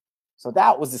 So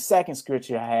that was the second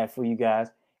scripture I had for you guys.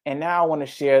 And now I want to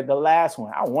share the last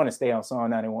one. I want to stay on Psalm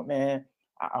 91, man.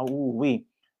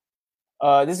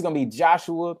 This is going to be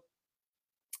Joshua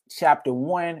chapter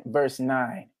 1, verse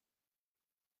 9.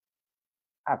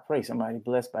 I pray somebody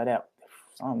blessed by that.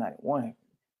 Psalm 91.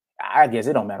 I guess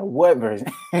it don't matter what version.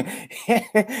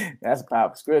 That's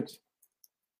powerful scripture.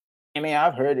 I mean,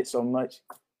 I've heard it so much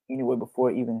anyway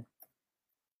before even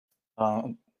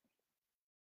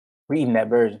reading that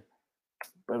version.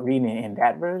 But reading it in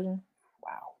that version,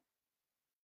 wow,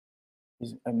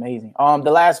 it's amazing.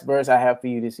 The last verse I have for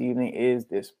you this evening is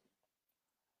this.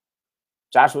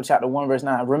 Joshua chapter 1, verse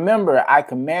 9. Remember, I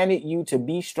commanded you to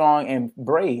be strong and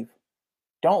brave.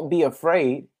 Don't be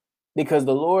afraid, because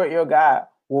the Lord your God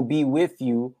will be with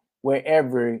you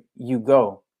wherever you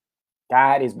go.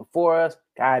 God is before us.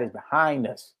 God is behind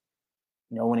us.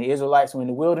 You know, when the Israelites were in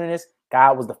the wilderness,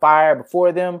 God was the fire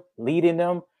before them, leading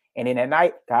them. And then at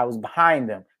night, God was behind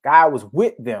them. God was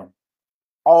with them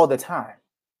all the time.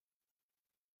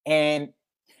 And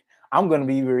I'm going to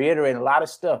be reiterating a lot of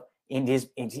stuff in this.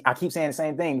 I keep saying the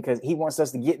same thing because he wants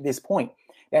us to get this point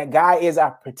that God is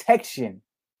our protection.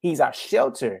 He's our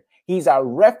shelter. He's our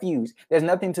refuge. There's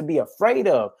nothing to be afraid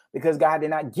of because God did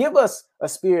not give us a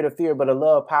spirit of fear, but a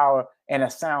love, power, and a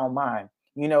sound mind.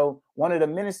 You know, one of the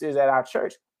ministers at our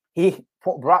church, he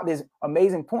brought this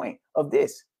amazing point of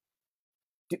this.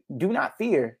 Do not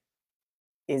fear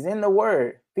is in the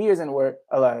word. Fear is in the word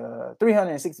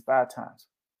 365 times.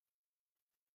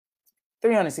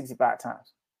 365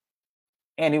 times.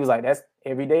 And he was like, that's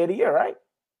every day of the year, right?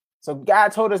 So God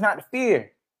told us not to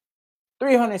fear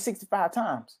 365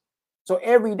 times. So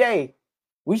every day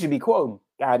we should be quoting,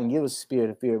 God didn't give us a spirit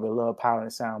of fear, but love, power, and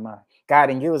a sound mind. God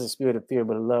didn't give us a spirit of fear,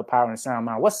 but a love, power, and a sound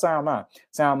mind. What's sound mind?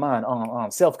 Sound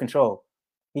mind, self-control.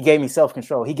 He gave me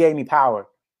self-control. He gave me power.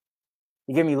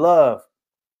 He gave me love.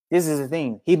 This is the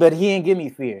thing. But he didn't give me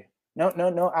fear. No,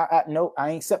 I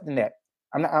ain't accepting that.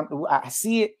 I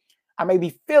see it. I may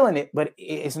be feeling it, but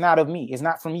it's not of me. It's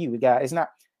not from you, God. It's not.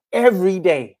 Every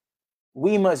day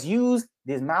we must use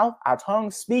this mouth, our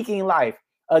tongue, speaking life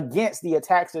against the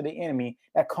attacks of the enemy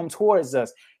that come towards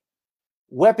us.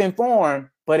 Weapon form,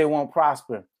 but it won't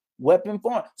prosper. Weapon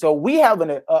form. So we have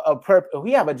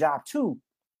we have a job too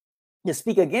to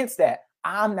speak against that.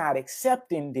 I'm not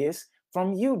accepting this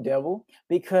from you, devil,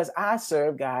 because I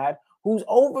serve God who's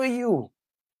over you,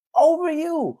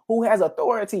 who has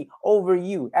authority over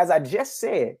you. As I just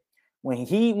said, when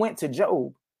he went to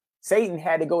Job, Satan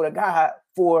had to go to God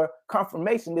for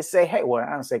confirmation to say, hey, well,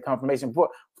 I don't say confirmation, but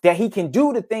that he can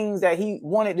do the things that he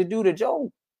wanted to do to Job.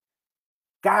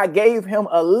 God gave him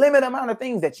a limited amount of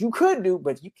things that you could do,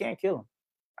 but you can't kill him.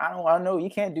 I know you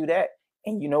can't do that.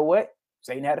 And you know what?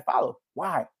 Satan had to follow.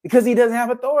 Why? Because he doesn't have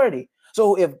authority.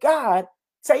 So if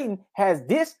Satan has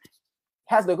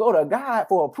to go to God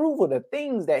for approval of the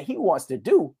things that he wants to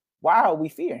do, why are we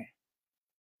fearing?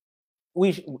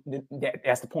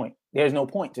 That's the point. There's no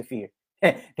point to fear.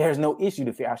 There's no issue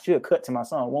to fear. I should cut to my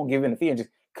son. Won't give in to fear and just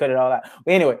cut it all out.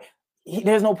 But anyway,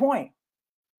 there's no point.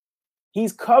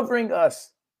 He's covering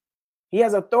us. He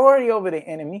has authority over the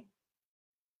enemy.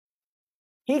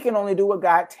 He can only do what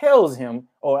God tells him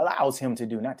or allows him to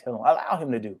do, not tell him, allow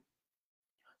him to do.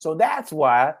 So that's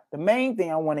why the main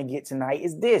thing I want to get tonight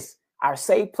is this. Our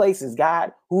safe place is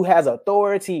God, who has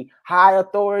authority, high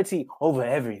authority over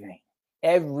everything.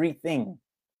 Everything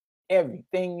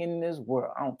in this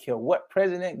world. I don't care what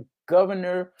president,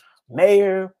 governor,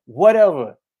 mayor,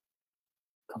 whatever,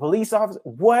 police officer,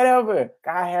 whatever.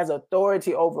 God has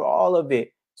authority over all of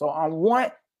it. So I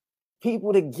want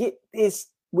people to get this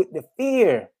with the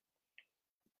fear.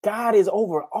 God is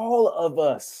over all of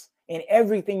us and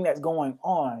everything that's going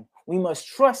on. We must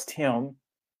trust him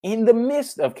in the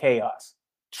midst of chaos.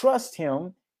 Trust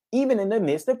him even in the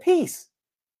midst of peace.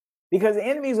 Because the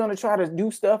enemy is going to try to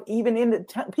do stuff even in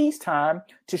the peacetime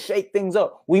to shake things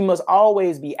up. We must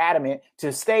always be adamant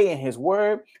to stay in his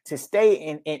word, to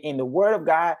stay in the word of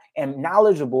God and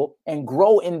knowledgeable and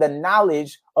grow in the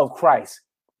knowledge of Christ.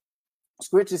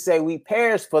 Scriptures say we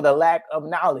perish for the lack of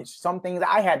knowledge. Some things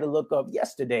I had to look up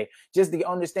yesterday just to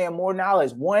understand more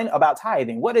knowledge. One, about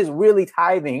tithing. What is really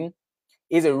tithing?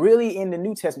 Is it really in the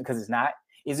New Testament? Because it's not.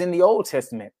 It's in the Old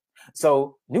Testament.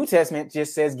 So New Testament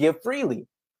just says give freely.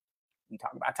 We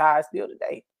talk about tithes still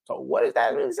today. So what is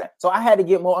that really saying? So I had to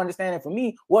get more understanding for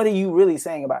me. What are you really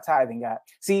saying about tithing, God?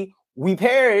 See, we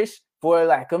perish for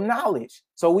lack of knowledge.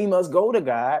 So we must go to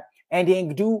God and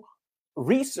then do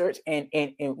research and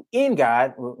in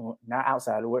God, not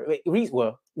outside the word,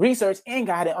 research in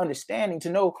God and understanding to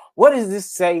know what does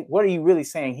this say? What are you really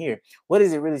saying here? What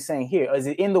is it really saying here? Is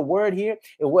it in the word here?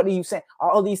 And what are you saying?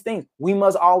 All these things. We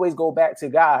must always go back to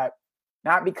God.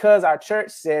 Not because our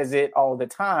church says it all the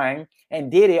time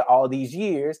and did it all these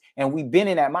years, and we've been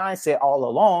in that mindset all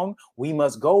along. We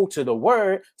must go to the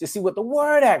word to see what the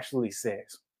word actually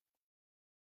says.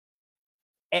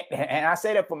 And I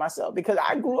say that for myself because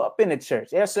I grew up in the church.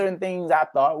 There are certain things I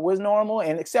thought was normal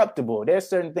and acceptable. There's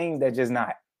certain things that just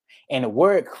not. And the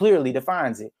word clearly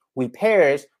defines it. We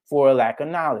perish for a lack of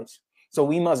knowledge. So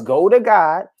we must go to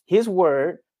God, his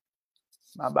word,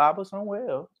 my Bible somewhere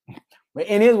else, but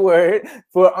in his word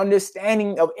for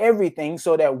understanding of everything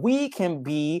so that we can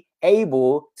be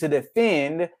able to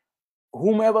defend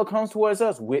whomever comes towards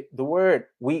us with the word.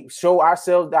 We show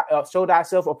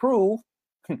thyself approved.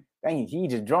 Dang, he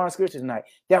just drawing scriptures tonight.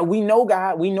 That we know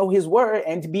God, we know his word,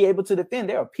 and to be able to defend.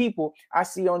 There are people I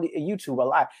see on the YouTube a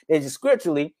lot that just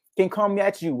scripturally can come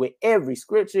at you with every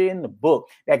scripture in the book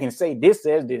that can say this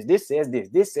says this, this says this,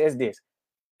 this says this,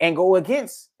 and go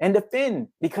against and defend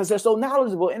because they're so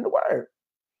knowledgeable in the word.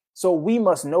 So we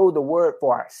must know the word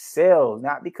for ourselves,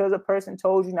 not because a person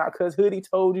told you, not because Hoodie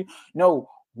told you. No,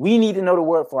 we need to know the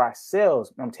word for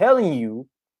ourselves. I'm telling you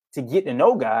to get to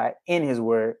know God in his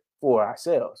word for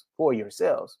ourselves, for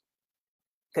yourselves.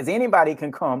 Because anybody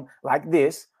can come like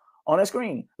this on a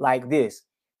screen, like this,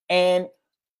 and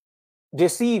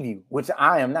deceive you, which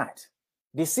I am not.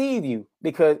 Deceive you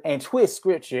and twist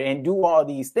scripture and do all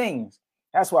these things.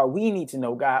 That's why we need to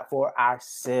know God for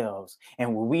ourselves.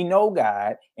 And when we know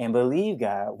God and believe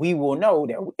God, we will know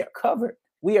that we are covered.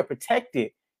 We are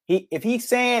protected. If he's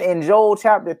saying in Joel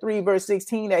chapter 3, verse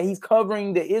 16, that he's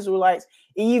covering the Israelites,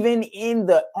 even in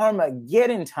the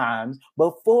Armageddon times,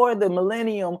 before the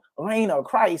millennium reign of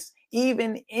Christ,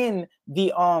 even in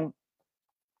the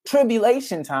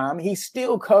tribulation time, he's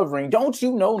still covering. Don't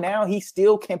you know now he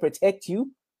still can protect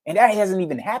you? And that hasn't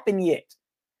even happened yet.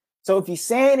 So if he's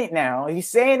saying it now, if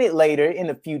he's saying it later in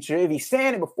the future, if he's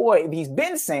saying it before, if he's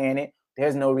been saying it,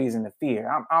 there's no reason to fear.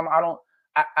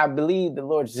 I believe the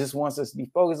Lord just wants us to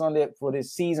be focused on that for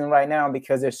this season right now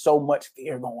because there's so much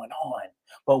fear going on.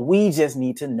 But we just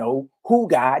need to know who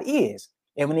God is.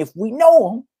 And if we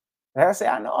know him, like I say,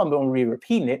 I know I'm going to be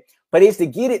repeating it, but it's to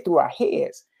get it through our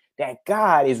heads that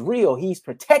God is real. He's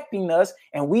protecting us,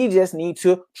 and we just need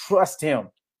to trust him.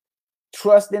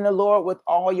 Trust in the Lord with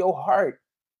all your heart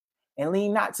and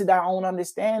lean not to thy own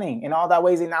understanding. In all thy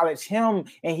ways acknowledge him,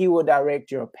 and he will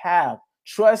direct your path.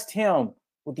 Trust him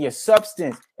with your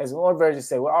substance, as one version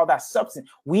say, with all that substance.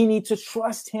 We need to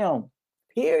trust him,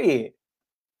 period.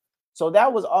 So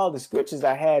that was all the scriptures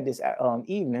I had this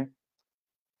evening.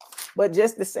 But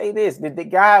just to say this, that the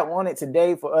God wanted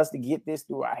today for us to get this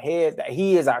through our heads, that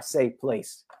he is our safe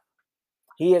place.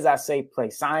 He is our safe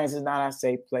place. Science is not our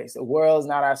safe place. The world is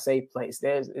not our safe place.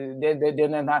 They're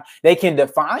not, they can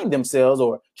define themselves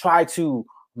or try to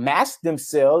mask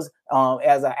themselves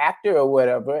as an actor or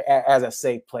whatever, as a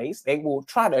safe place. They will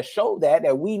try to show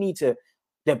that we need to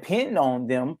depend on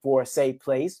them for a safe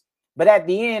place. But at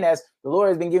the end, as the Lord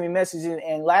has been giving messages,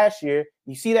 and last year,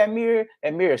 you see that mirror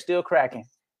is still cracking.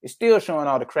 It's still showing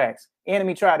all the cracks.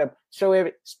 Enemy tried to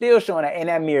show still showing that, and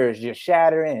that mirror is just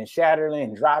shattering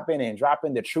and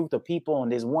dropping the truth of people on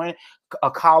this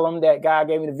a column that God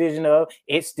gave me the vision of.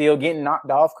 It's still getting knocked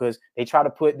off because they try to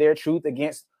put their truth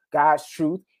against God's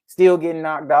truth, still getting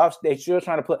knocked off. They still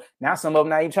trying to put, now some of them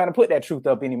not even trying to put that truth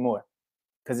up anymore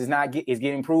because it's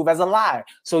getting proved as a lie.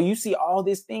 So you see all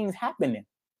these things happening.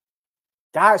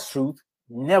 God's truth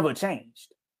never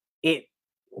changed. It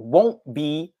won't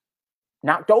be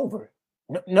knocked over.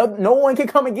 No one can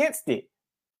come against it.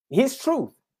 His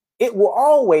truth, it will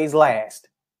always last.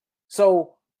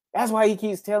 So that's why he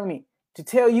keeps telling me to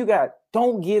tell you guys,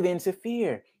 don't give in to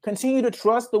fear. Continue to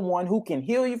trust the one who can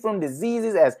heal you from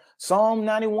diseases, as Psalm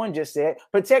 91 just said,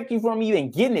 protect you from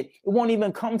even getting it. It won't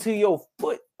even come to your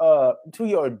foot, to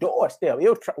your doorstep.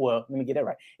 Let me get that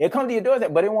right. It'll come to your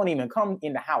doorstep, but it won't even come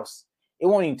in the house. It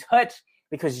won't even touch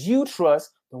because you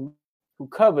trust the one who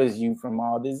covers you from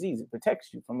all diseases, protects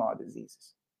you from all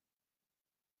diseases.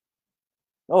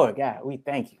 Lord God, we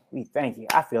thank you. We thank you.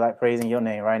 I feel like praising your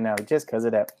name right now just because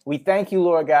of that. We thank you,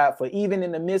 Lord God, for even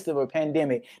in the midst of a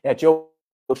pandemic that you're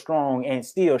strong and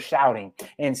still shouting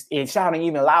and shouting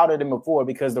even louder than before,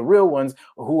 because the real ones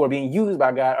who are being used by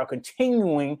God are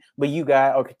continuing, but you,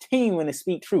 God, are continuing to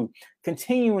speak truth,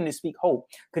 continuing to speak hope,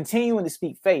 continuing to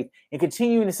speak faith, and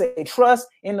continuing to say trust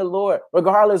in the Lord,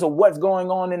 regardless of what's going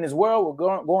on in this world,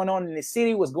 what's going on in the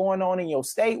city, what's going on in your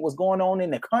state, what's going on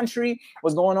in the country,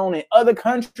 what's going on in other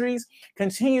countries.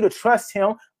 Continue to trust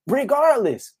him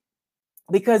regardless,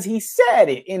 because he said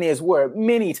it in his word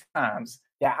many times,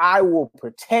 that I will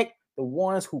protect the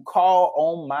ones who call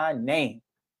on my name.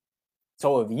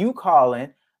 So if you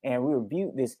calling, and we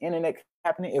rebuke this internet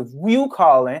happening, if you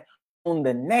calling on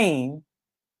the name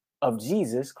of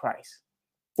Jesus Christ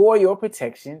for your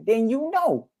protection, then you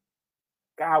know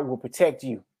God will protect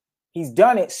you. He's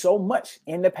done it so much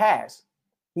in the past.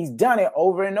 He's done it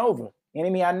over and over.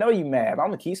 Enemy, I know you mad, but I'm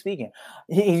gonna keep speaking.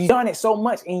 He's done it so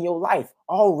much in your life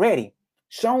already,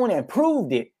 shown and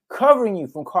proved it, covering you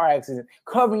from car accidents,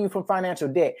 covering you from financial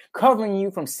debt, covering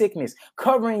you from sickness,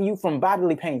 covering you from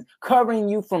bodily pains, covering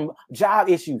you from job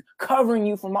issues, covering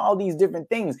you from all these different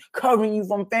things, covering you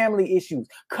from family issues,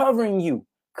 covering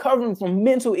from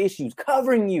mental issues,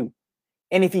 covering you.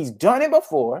 And if he's done it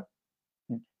before,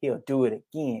 he'll do it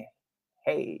again.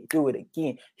 Hey, do it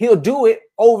again. He'll do it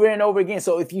over and over again.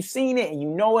 So if you've seen it and you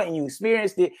know it and you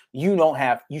experienced it, you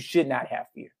should not have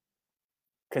fear.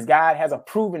 Because God has a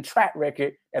proven track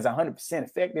record as 100%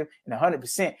 effective and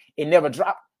 100%. It never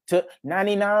dropped to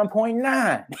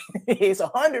 99.9. It's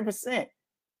 100%.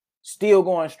 Still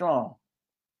going strong.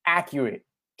 Accurate.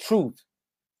 Truth.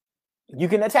 You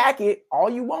can attack it all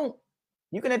you want.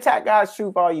 You can attack God's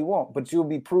truth all you want, but you'll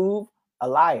be proved a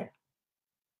liar.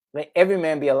 Let every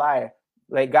man be a liar.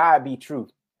 Let God be truth.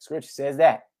 Scripture says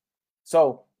that.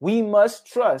 So we must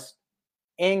trust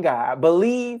in God.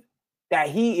 Believe that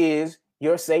he is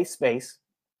your safe space.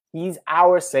 He's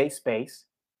our safe space.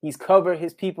 He's covered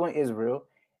his people in Israel,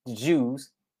 the Jews,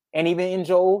 and even in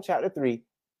Joel chapter 3,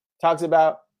 talks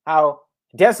about how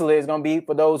desolate it's going to be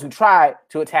for those who try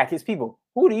to attack his people.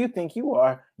 Who do you think you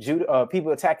are, Judah?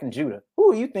 People attacking Judah.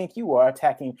 Who do you think you are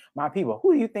attacking my people?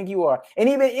 Who do you think you are? And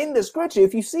even in the scripture,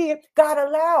 if you see it, God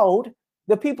allowed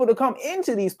the people to come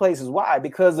into these places. Why?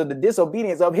 Because of the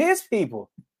disobedience of his people.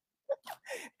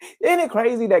 Isn't it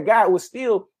crazy that God was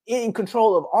still in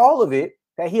control of all of it,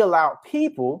 that he allowed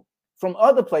people from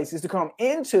other places to come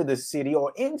into the city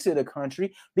or into the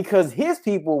country because his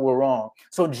people were wrong?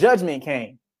 So judgment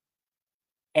came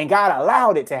and God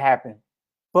allowed it to happen.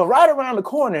 But right around the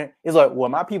corner is like, well,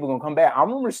 my people are going to come back. I'm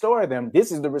going to restore them.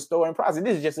 This is the restoring process.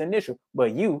 This is just initial.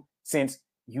 But you, since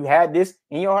you had this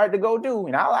in your heart to go do,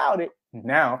 and I allowed it,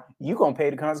 now you're going to pay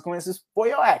the consequences for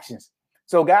your actions.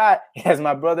 So God, as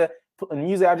my brother, the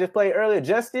music I just played earlier,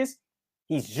 justice,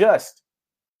 he's just.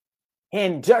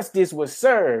 And justice was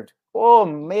served. Oh,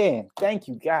 man. Thank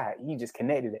you, God. You just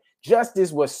connected it.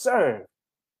 Justice was served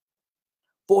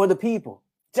for the people.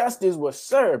 Justice was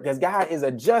served because God is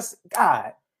a just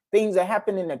God. Things are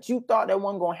happening that you thought that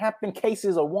weren't going to happen.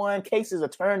 Cases are won. Cases are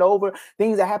turned over.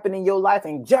 Things are happening in your life,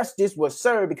 and justice was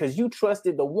served because you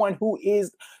trusted the one who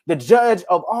is the judge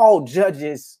of all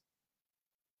judges,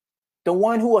 the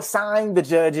one who assigned the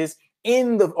judges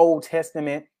in the Old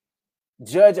Testament,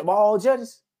 judge of all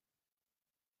judges.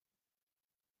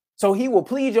 So he will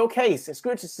plead your case, as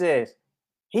scripture says.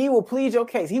 He will plead your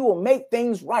case. He will make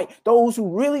things right. Those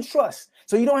who really trust.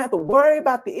 So you don't have to worry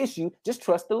about the issue. Just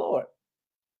trust the Lord.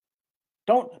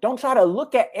 Don't try to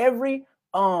look at every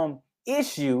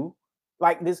issue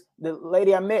like the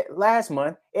lady I met last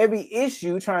month. Every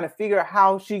issue trying to figure out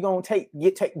how she gonna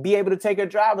be able to take her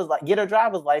get her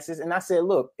driver's license. And I said,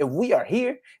 look, if we are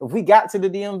here, if we got to the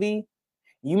DMV,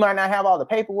 you might not have all the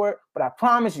paperwork, but I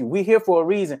promise you, we're here for a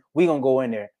reason. We're going to go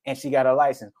in there. And she got a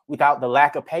license without the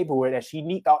lack of paperwork that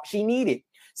she thought she needed.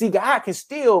 See, God can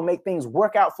still make things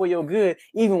work out for your good,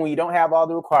 even when you don't have all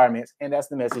the requirements. And that's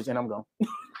the message. And I'm going.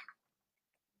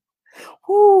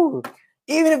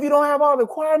 Even if you don't have all the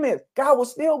requirements, God will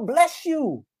still bless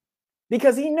you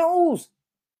because he knows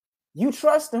you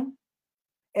trust him.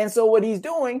 And so what he's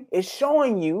doing is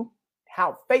showing you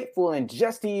how faithful and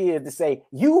just he is to say,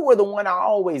 you were the one I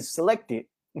always selected.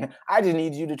 I just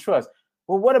need you to trust.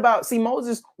 Well, what about,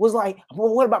 Moses was like,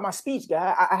 well, what about my speech,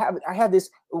 God? I have this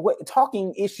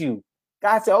talking issue.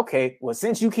 God said, okay, well,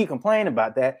 since you keep complaining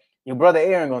about that, your brother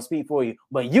Aaron going to speak for you,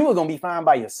 but you were going to be fine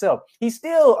by yourself. He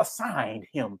still assigned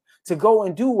him to go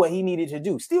and do what he needed to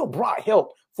do. Still brought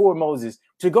help for Moses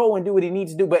to go and do what he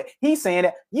needs to do. But he's saying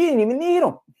that you didn't even need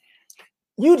him.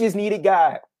 You just needed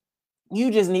God. You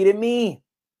just needed me.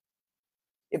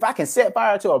 If I can set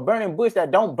fire to a burning bush that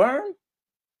don't burn,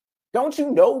 don't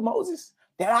you know, Moses,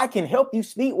 that I can help you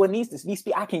speak what needs to be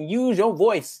speak? I can use your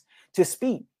voice to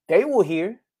speak. They will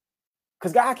hear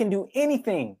because God can do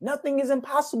anything. Nothing is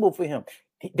impossible for him.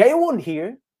 They wouldn't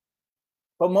hear.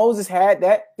 But Moses had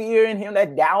that fear in him,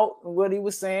 that doubt in what he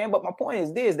was saying. But my point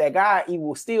is this, that God, he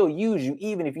will still use you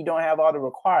even if you don't have all the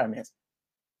requirements.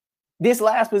 This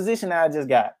last position that I just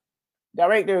got,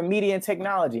 Director of Media and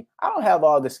Technology. I don't have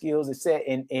all the skills that set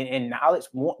in knowledge,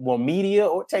 more media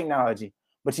or technology.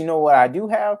 But you know what I do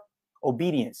have?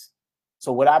 Obedience.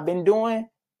 So what I've been doing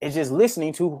is just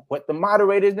listening to what the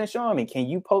moderator's been showing me. Can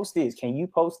you post this? Can you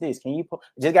post this? Can you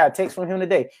just got a text from him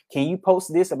today. Can you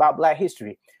post this about Black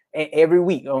history? And every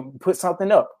week, put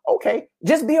something up. Okay,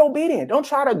 just be obedient. Don't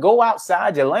try to go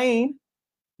outside your lane.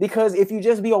 Because if you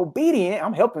just be obedient,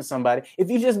 I'm helping somebody.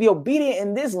 If you just be obedient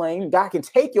in this lane, God can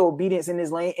take your obedience in this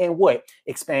lane and what?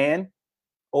 Expand,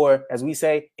 or as we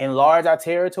say, enlarge our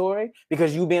territory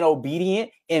because you've been obedient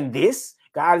in this.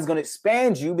 God is going to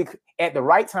expand you at the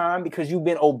right time because you've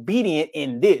been obedient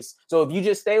in this. So if you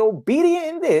just stay obedient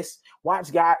in this,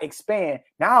 watch God expand.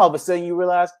 Now all of a sudden you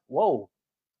realize, whoa,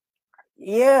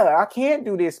 yeah, I can't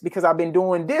do this because I've been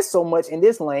doing this so much in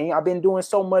this lane. I've been doing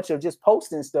so much of just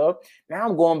posting stuff. Now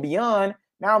I'm going beyond.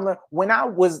 Now when I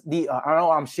was I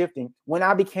know I'm shifting. When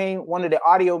I became one of the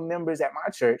audio members at my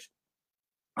church,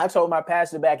 I told my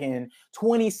pastor back in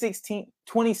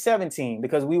 2017,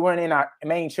 because we weren't in our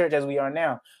main church as we are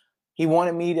now. He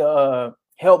wanted me to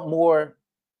help more.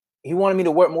 He wanted me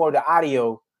to work more of the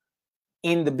audio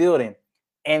in the building.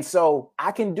 And so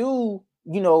I can do,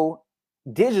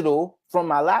 digital from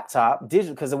my laptop,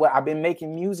 digital, because I've been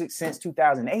making music since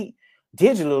 2008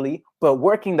 digitally, but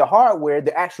working the hardware,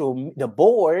 the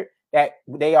board that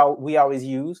we always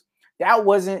use, that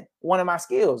wasn't one of my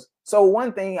skills. So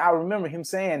one thing I remember him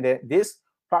saying that this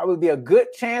probably be a good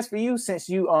chance for you, since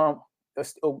you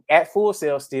at Full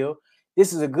Sail still,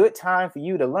 this is a good time for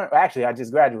you to learn. Actually, I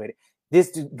just graduated. This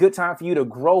is a good time for you to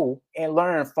grow and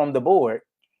learn from the board.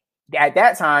 At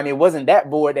that time, it wasn't that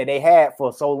board that they had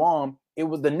for so long. It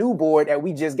was the new board that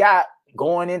we just got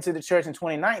going into the church in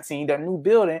 2019, the new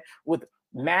building with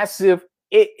massive,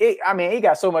 it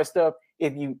got so much stuff.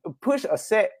 If you push a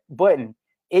set button,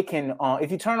 it can,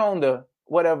 if you turn on the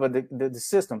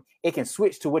system, it can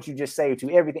switch to what you just saved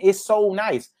to everything. It's so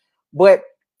nice. But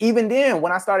even then,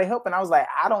 when I started helping, I was like,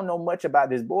 I don't know much about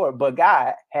this board, but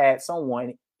God had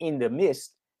someone in the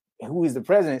midst who is the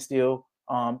president still,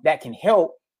 that can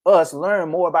help us learn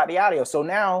more about the audio. So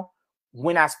now,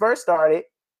 when I first started,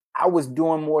 I was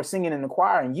doing more singing in the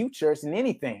choir and youth church than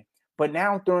anything. But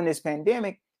now during this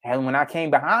pandemic, and when I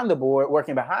came behind the board,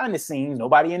 working behind the scenes,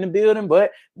 nobody in the building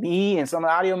but me and some of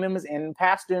the audio members and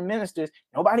pastor and ministers,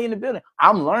 nobody in the building.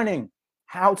 I'm learning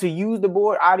how to use the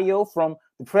board audio from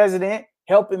the president,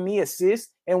 helping me assist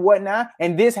and whatnot.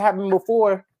 And this happened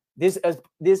before this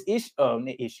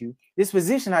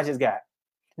position I just got.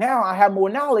 Now I have more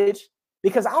knowledge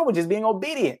because I was just being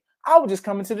obedient. I was just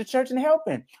coming to the church and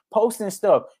helping, posting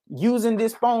stuff, using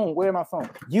this phone. Where's my phone?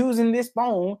 Using this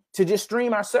phone to just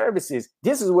stream our services.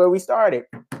 This is where we started.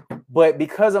 But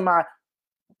because of my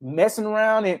messing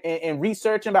around and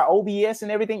researching about OBS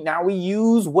and everything, now we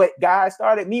use what God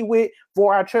started me with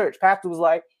for our church. Pastor was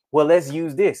like, well, let's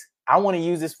use this. I want to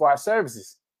use this for our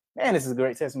services. Man, this is a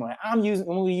great testimony.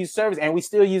 When we use service, and we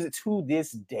still use it to this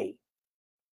day.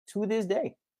 To this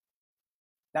day.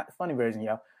 Not the funny version,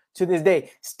 y'all. To this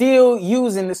day, still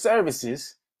using the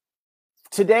services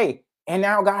today. And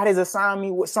now God has assigned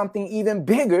me with something even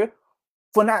bigger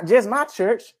for not just my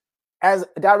church as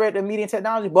director of media and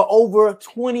technology, but over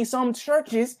 20 some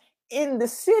churches in the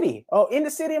city of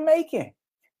Macon.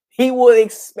 He will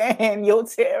expand your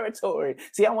territory.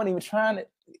 See, I wasn't even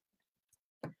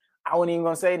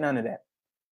going to say none of that.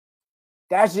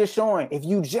 That's just showing if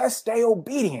you just stay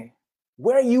obedient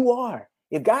where you are.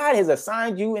 If God has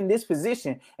assigned you in this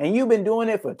position and you've been doing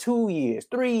it for 2 years,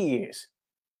 3 years,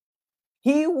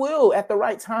 he will at the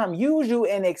right time use you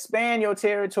and expand your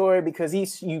territory because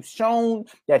you've shown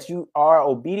that you are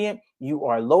obedient, you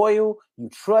are loyal, you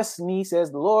trust me,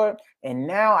 says the Lord, and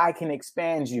now I can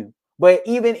expand you. But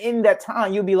even in that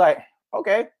time, you'll be like,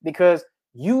 okay, because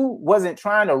you wasn't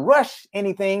trying to rush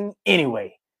anything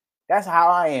anyway. That's how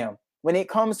I am. When it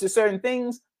comes to certain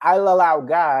things, I'll allow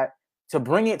God to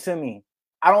bring it to me.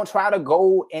 I don't try to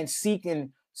go and seek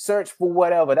and search for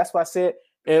whatever. That's why I said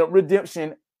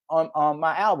redemption on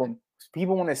my album.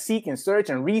 People want to seek and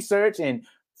search and research and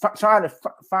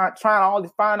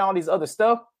find all these other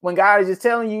stuff. When God is just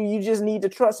telling you, you just need to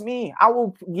trust me. I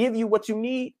will give you what you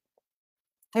need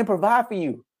and provide for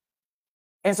you.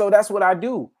 And so that's what I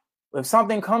do. If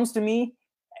something comes to me,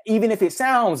 even if it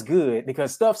sounds good,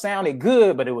 because stuff sounded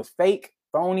good, but it was fake,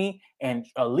 phony, and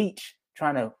a leech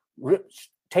trying to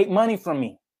take money from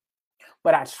me.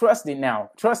 But I trust him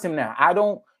now.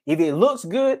 If it looks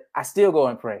good, I still go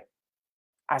and pray.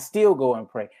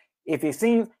 If it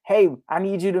seems, hey, I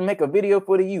need you to make a video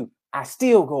for the youth, I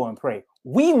still go and pray.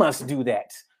 We must do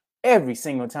that every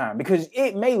single time because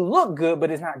it may look good,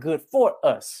 but it's not good for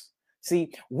us.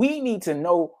 See, we need to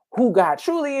know who God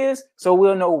truly is so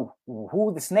we'll know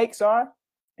who the snakes are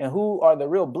and who are the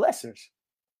real blessers.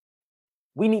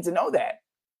 We need to know that.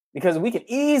 Because we can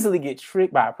easily get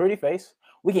tricked by a pretty face.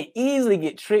 We can easily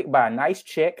get tricked by a nice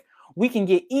check. We can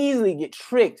easily get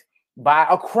tricked by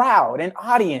a crowd, an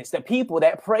audience, the people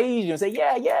that praise you and say,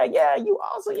 yeah, you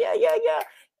also, yeah.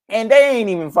 And they ain't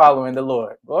even following the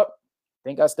Lord. Oh,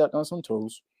 think I stepped on some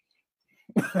toes.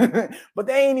 But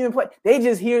they ain't even play. They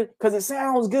just hear because it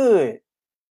sounds good.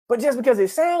 But just because it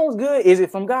sounds good, is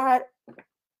it from God?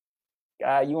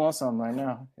 God, you on something right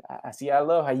now. I see. I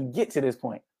love how you get to this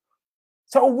point.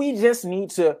 So we just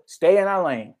need to stay in our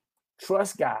lane.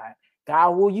 Trust God. God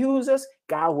will use us.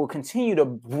 God will continue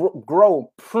to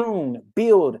grow, prune,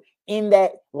 build in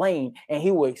that lane, and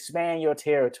he will expand your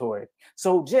territory.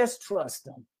 So just trust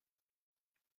him.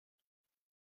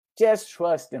 Just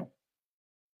trust him.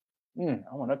 I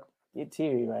want to get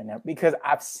teary right now because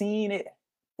I've seen it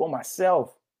for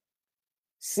myself.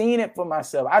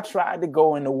 I tried to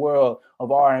go in the world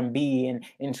of R&B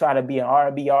and try to be an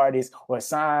R&B artist or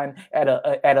sign at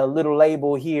a little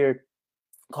label here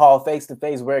called Face to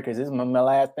Face Records. This is my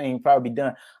last thing probably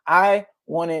done. I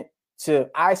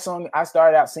started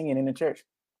out singing in the church.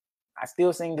 I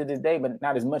still sing to this day, but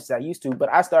not as much as I used to.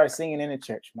 But I started singing in the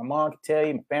church. My mom can tell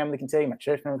you, my family can tell you, my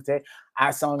church family can tell you, I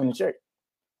sung in the church.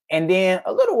 And then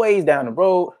a little ways down the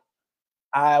road,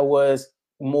 I was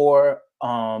more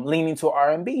leaning to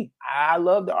R&B. I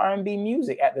loved the R&B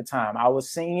music at the time. I was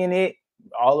singing it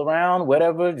all around,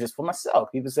 whatever, just for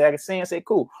myself. People say I can sing, I say,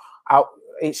 cool.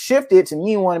 It shifted to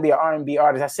me wanting to be an R&B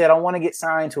artist. I said, I want to get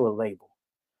signed to a label.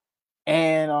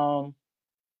 And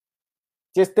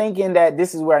just thinking that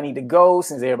this is where I need to go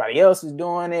since everybody else is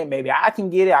doing it. Maybe I can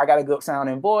get it. I got a good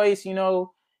sounding voice, you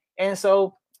know. And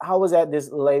so I was at this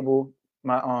label.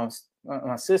 My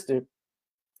sister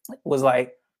was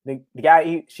like, the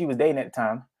guy she was dating at the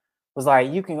time was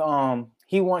like, you can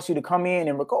he wants you to come in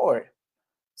and record.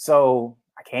 So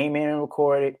I came in and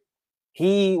recorded.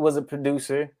 He was a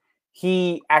producer.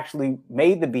 He actually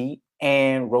made the beat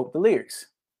and wrote the lyrics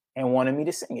and wanted me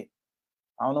to sing it.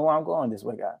 I don't know why I'm going this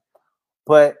way, guys.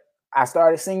 But I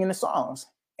started singing the songs.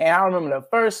 And I remember the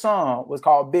first song was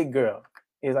called Big Girl.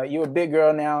 It's like, you're a big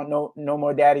girl now. No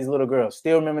more daddy's little girl.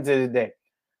 Still remember to this day.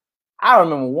 I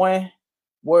remember one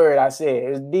word I said. It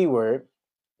was D word.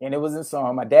 And it was in the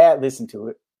song. My dad listened to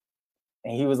it.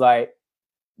 And he was like,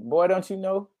 boy, don't you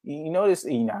know? You know this.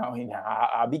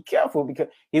 I'll be careful, because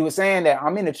he was saying that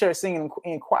I'm in the church singing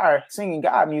in choir, singing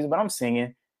God music, but I'm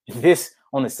singing this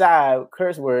on the side,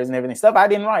 curse words and everything. Stuff I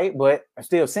didn't write, but I'm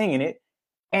still singing it.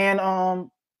 And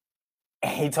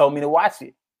he told me to watch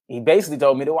it. He basically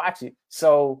told me to watch it.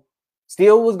 So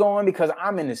still was going because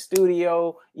I'm in the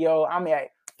studio. I'm at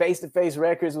Face to Face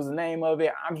Records was the name of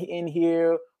it. I'm in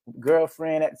here,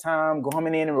 girlfriend at the time,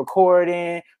 coming in and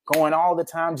recording, going all the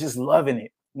time, just loving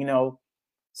it, you know.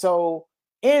 So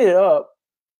ended up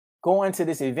going to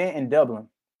this event in Dublin.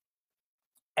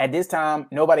 At this time,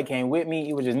 nobody came with me.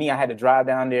 It was just me. I had to drive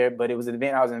down there, but it was an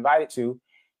event I was invited to.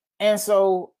 And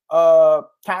so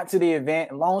got to the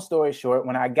event. Long story short,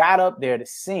 when I got up there to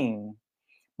sing,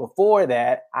 before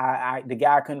that, the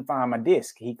guy couldn't find my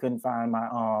disc. He couldn't find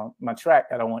my track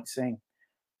that I want to sing,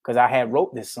 because I had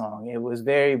wrote this song. It was a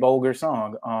very vulgar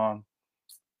song.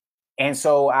 And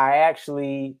so I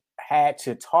actually had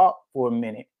to talk for a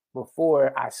minute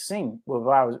before I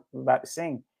was about to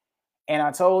sing. And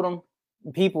I told him,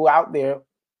 people out there,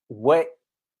 what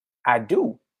I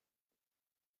do.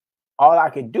 All I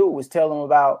could do was tell them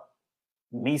about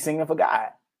me singing for God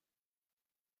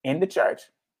in the church.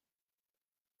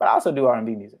 But I also do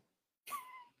R&B music.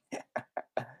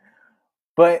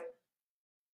 But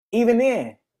even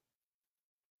then,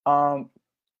 okay,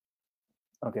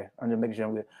 I'm just making sure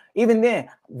I'm good. Even then,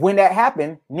 when that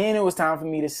happened, then it was time for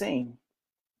me to sing.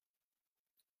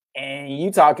 And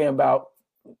you talking about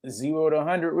 0 to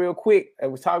 100 real quick. I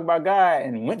was talking about God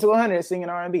and went to 100 singing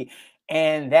R&B.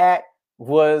 And that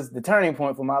was the turning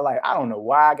point for my life. I don't know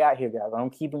why I got here, guys. I'm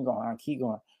keeping going. I'll keep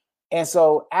going. And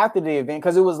so after the event,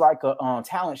 because it was like a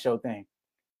talent show thing.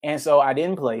 And so I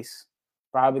didn't place,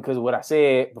 probably because of what I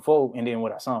said before and then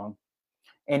what I sung.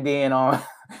 And then a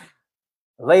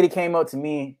lady came up to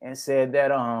me and said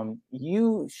that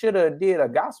you should have did a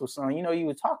gospel song. You know, you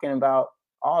were talking about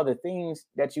all the things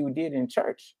that you did in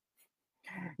church.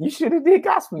 You should have did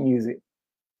gospel music.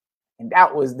 And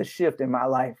that was the shift in my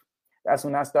life. That's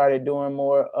when I started doing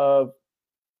more of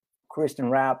Christian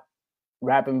rap,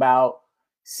 rapping about,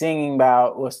 singing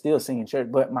about, well, still singing church,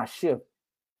 but my shift.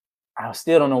 I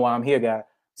still don't know why I'm here, God.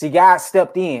 See, God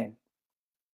stepped in,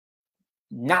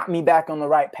 knocked me back on the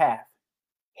right path,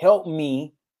 helped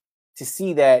me to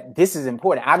see that this is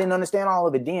important. I didn't understand all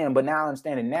of it then, but now I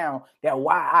understand it now, that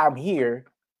why I'm here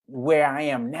where I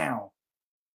am now.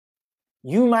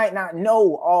 You might not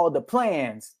know all the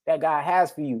plans that God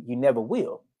has for you. You never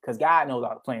will, because God knows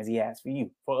all the plans he has for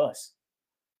you, for us.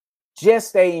 Just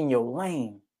stay in your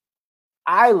lane.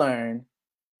 I learned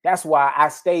that's why I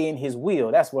stay in his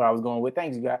will. That's where I was going with.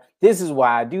 Thanks, God. This is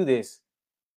why I do this,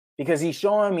 because he's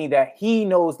showing me that he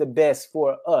knows the best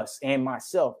for us and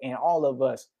myself and all of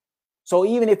us. So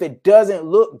even if it doesn't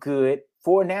look good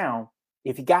for now,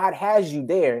 if God has you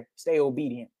there, stay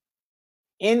obedient.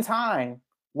 In time,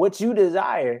 what you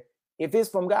desire, if it's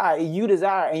from God, you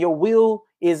desire, and your will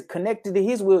is connected to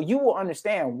his will, you will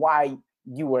understand why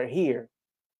you are here.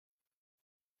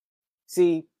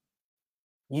 See,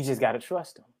 you just got to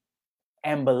trust him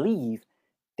and believe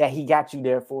that he got you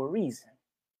there for a reason.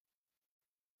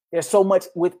 There's so much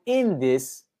within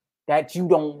this that you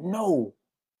don't know,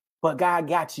 but God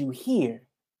got you here.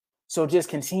 So just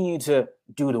continue to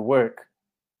do the work.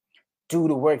 Do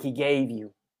the work he gave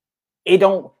you. It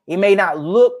may not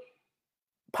look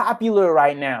popular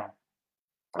right now.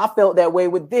 I felt that way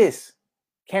with this.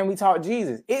 Can We Talk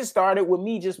Jesus? It started with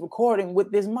me just recording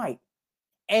with this mic,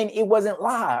 and it wasn't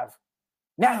live.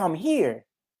 Now I'm here.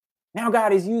 Now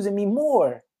God is using me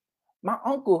more. My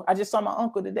uncle, I just saw my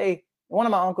uncle today. One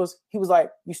of my uncles, he was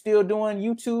like, "You still doing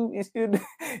YouTube? And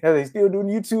still doing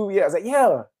YouTube?" Yeah, I was like,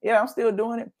 "Yeah, I'm still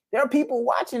doing it." There are people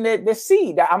watching that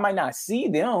see that I might not see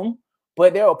them,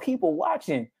 but there are people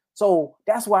watching. So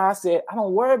that's why I said, I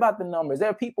don't worry about the numbers. There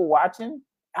are people watching.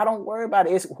 I don't worry about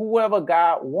it. It's whoever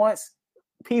God wants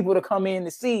people to come in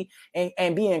to see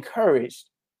and be encouraged.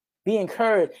 Be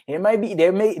encouraged.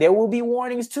 There will be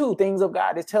warnings too, things of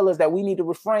God that tell us that we need to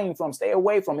refrain from, stay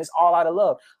away from. It's all out of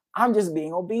love. I'm just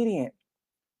being obedient.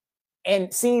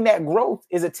 And seeing that growth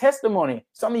is a testimony.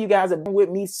 Some of you guys have been with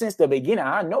me since the beginning.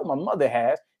 I know my mother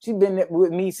has. She's been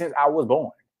with me since I was born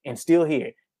and still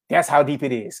here. That's how deep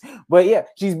it is. But yeah,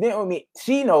 she's been with me.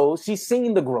 She knows, she's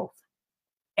seen the growth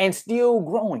and still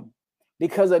growing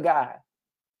because of God.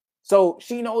 So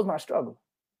she knows my struggle,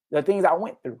 the things I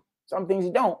went through. Some things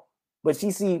you don't, but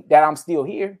she sees that I'm still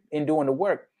here and doing the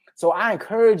work. So I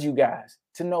encourage you guys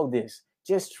to know this.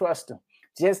 Just trust him.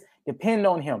 Just depend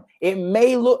on him. It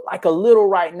may look like a little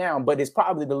right now, but it's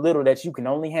probably the little that you can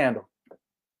only handle.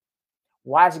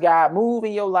 Watch God move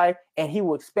in your life and he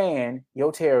will expand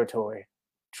your territory.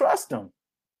 Trust him.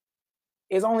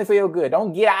 It's only for your good.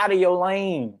 Don't get out of your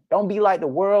lane. Don't be like the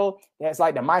world that's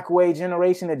like the microwave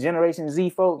generation, the Generation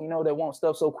Z folk, that want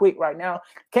stuff so quick right now.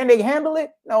 Can they handle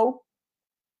it? No.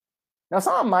 Now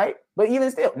some might, but even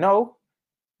still, no.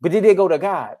 But did they go to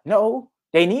God? No.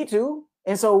 They need to.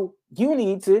 And so you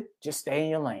need to just stay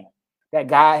in your lane that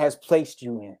God has placed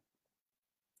you in.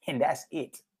 And that's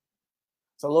it.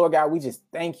 So Lord God, we just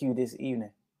thank you this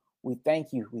evening. We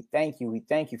thank you. We thank you. We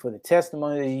thank you for the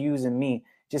testimony that you're using me.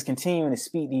 Just continuing to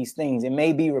speak these things. It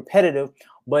may be repetitive,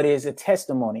 but it's a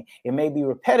testimony. It may be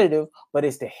repetitive, but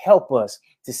it's to help us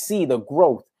to see the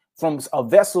growth from a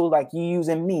vessel like you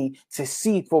using me to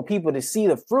see, for people to see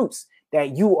the fruits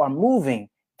that you are moving.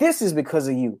 This is because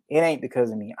of you. It ain't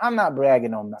because of me. I'm not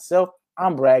bragging on myself.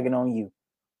 I'm bragging on you.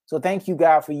 So thank you,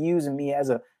 God, for using me as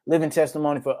a living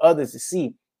testimony for others to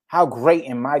see how great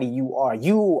and mighty you are.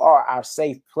 You are our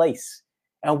safe place.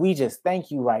 And we just thank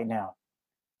you right now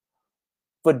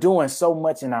for doing so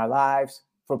much in our lives,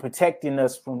 for protecting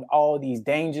us from all these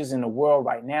dangers in the world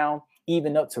right now,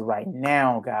 even up to right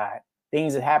now, God.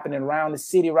 Things are happening around the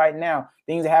city right now.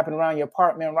 Things are happening around your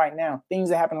apartment right now. Things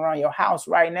are happening around your house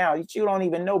right now that you don't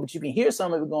even know, but you can hear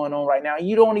some of it going on right now.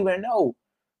 You don't even know.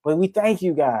 But we thank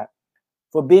you, God,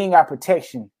 for being our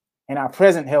protection and our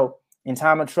present help in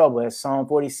time of trouble, as Psalm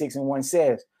 46:1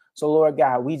 says. So, Lord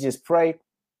God, we just pray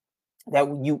that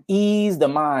you ease the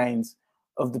minds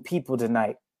of the people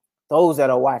tonight, those that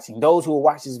are watching, those who will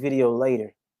watch this video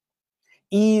later.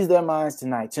 Ease their minds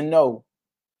tonight to know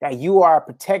that you are a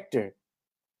protector,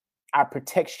 our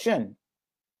protection.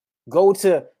 Go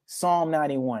to Psalm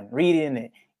 91, read it in the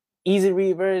easy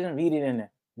read version, read it in the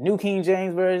New King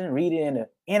James Version, read it in the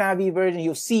NIV version.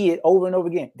 You'll see it over and over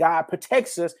again. God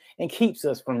protects us and keeps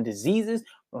us from diseases,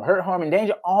 from hurt, harm, and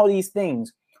danger, all these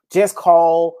things. Just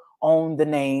call on the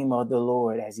name of the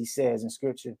Lord, as he says in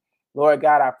scripture. Lord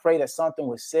God, I pray that something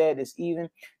was said this evening,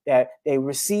 that they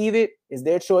receive it. It's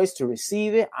their choice to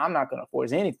receive it. I'm not going to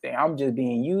force anything. I'm just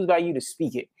being used by you to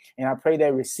speak it. And I pray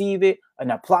they receive it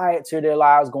and apply it to their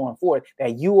lives going forward,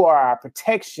 that you are our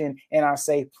protection and our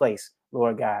safe place,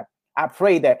 Lord God. I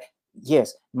pray that,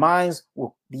 yes, minds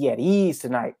will be at ease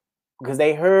tonight because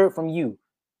they heard from you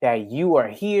that you are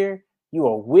here. You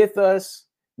are with us.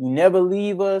 You never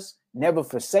leave us, never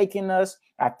forsaken us.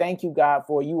 I thank you, God,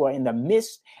 for you are in the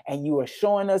midst and you are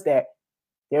showing us that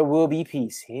there will be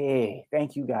peace. Hey,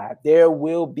 thank you, God. There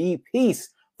will be peace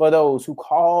for those who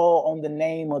call on the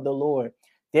name of the Lord.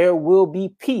 There will be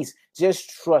peace. Just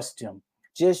trust him.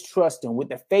 Just trust him with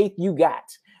the faith you got.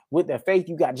 With the faith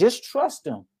you got. Just trust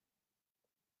him.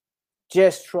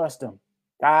 Just trust him.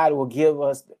 God will give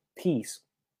us peace.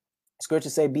 Scripture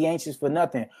say, be anxious for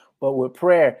nothing, but with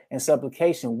prayer and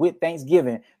supplication, with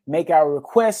thanksgiving, make our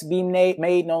requests be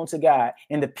made known to God.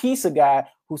 And the peace of God,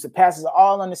 who surpasses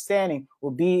all understanding,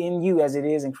 will be in you as it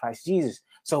is in Christ Jesus.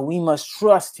 So we must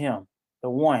trust him, the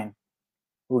one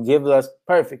who will give us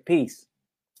perfect peace.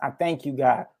 I thank you,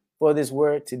 God, for this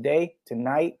word today,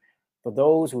 tonight. For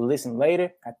those who listen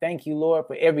later, I thank you, Lord,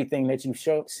 for everything that you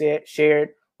shared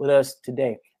with us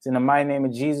today. It's in the mighty name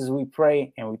of Jesus we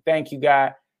pray, and we thank you,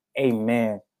 God.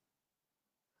 Amen.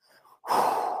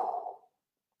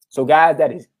 So, guys,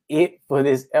 that is it for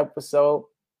this episode.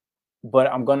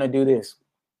 But I'm going to do this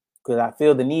because I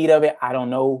feel the need of it. I don't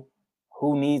know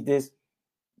who needs this.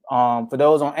 For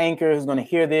those on Anchor who's going to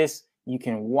hear this, you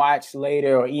can watch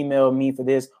later or email me for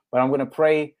this. But I'm going to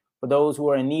pray for those who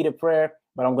are in need of prayer.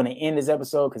 But I'm going to end this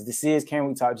episode because this is Can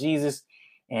We Talk Jesus?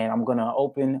 And I'm going to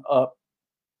open up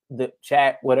the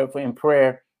chat, whatever, in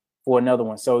prayer for another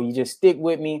one. So you just stick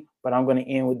with me, but I'm going to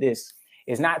end with this.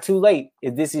 It's not too late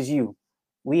if this is you.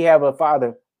 We have a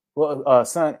Father,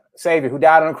 Son, Savior who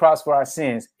died on the cross for our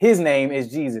sins. His name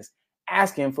is Jesus.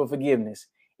 Ask him for forgiveness.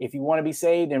 If you want to be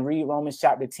saved, then read Romans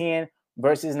chapter 10,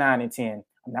 verses 9 and 10.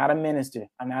 I'm not a minister.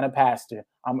 I'm not a pastor.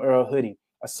 I'm Earl Hoodie,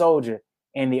 a soldier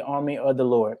in the army of the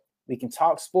Lord. We can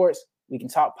talk sports. We can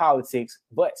talk politics,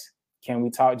 but can we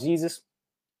talk Jesus?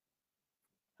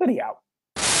 Hoodie out.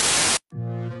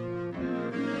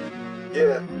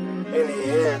 Yeah, in the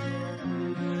end.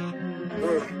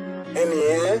 In the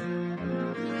end.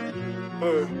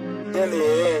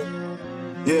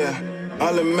 Yeah,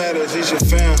 all that matters is your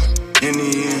fam. In the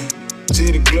end,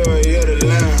 see the glory of the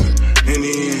Lamb. In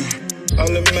the end, all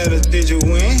that matters, did you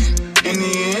win? In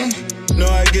the end, no,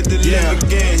 I get to live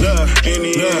again. In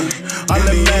the end, all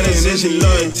that matters is your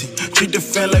loyalty. Treat the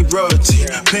fan like royalty.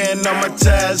 Paying all my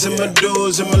tithes and my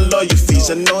dues and my lawyer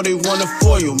fees. I know they wanna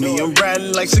foil me. I'm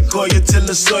riding like Sequoia till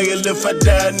the soil. If I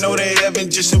die, I know they haven't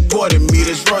just imported me.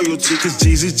 That's royalty. Cause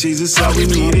Jesus, all we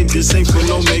needed. This ain't for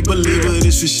no make-believer.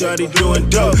 This for shawty doing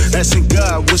dope. Asking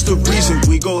God, what's the reason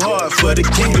we go hard for the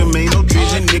kingdom? Ain't no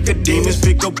treason. Nicodemus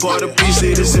pick up all the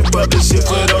pieces. This is partnership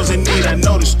for those in need. I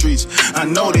know the streets. I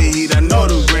know the heat. I know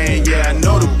the rain. Yeah, I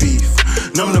know the beef.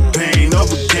 Numb the pain,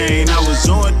 overcame. I was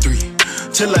on 3.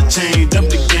 Till I changed up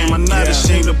the game. I'm not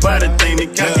ashamed about a thing. They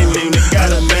got me named. They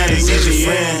got a man. In the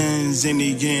end, in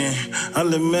the end, all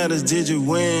that matters, did you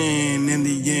win? In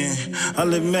the end, all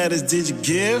that matters, did you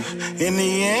give? In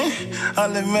the end, all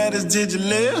that matters, did you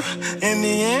live? In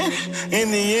the end,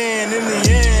 in the end, in the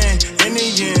end, in the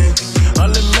end, all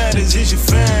that matters is your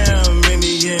fam. In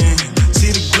the end,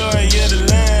 see the glory of the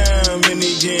Lamb. In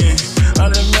the end, all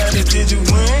that matters, did you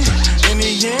win? In the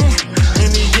end,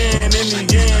 in the end, in the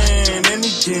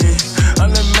end. All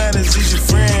that matters is your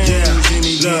friends. In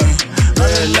the end, all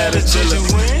that matters is you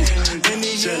win. In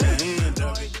the end.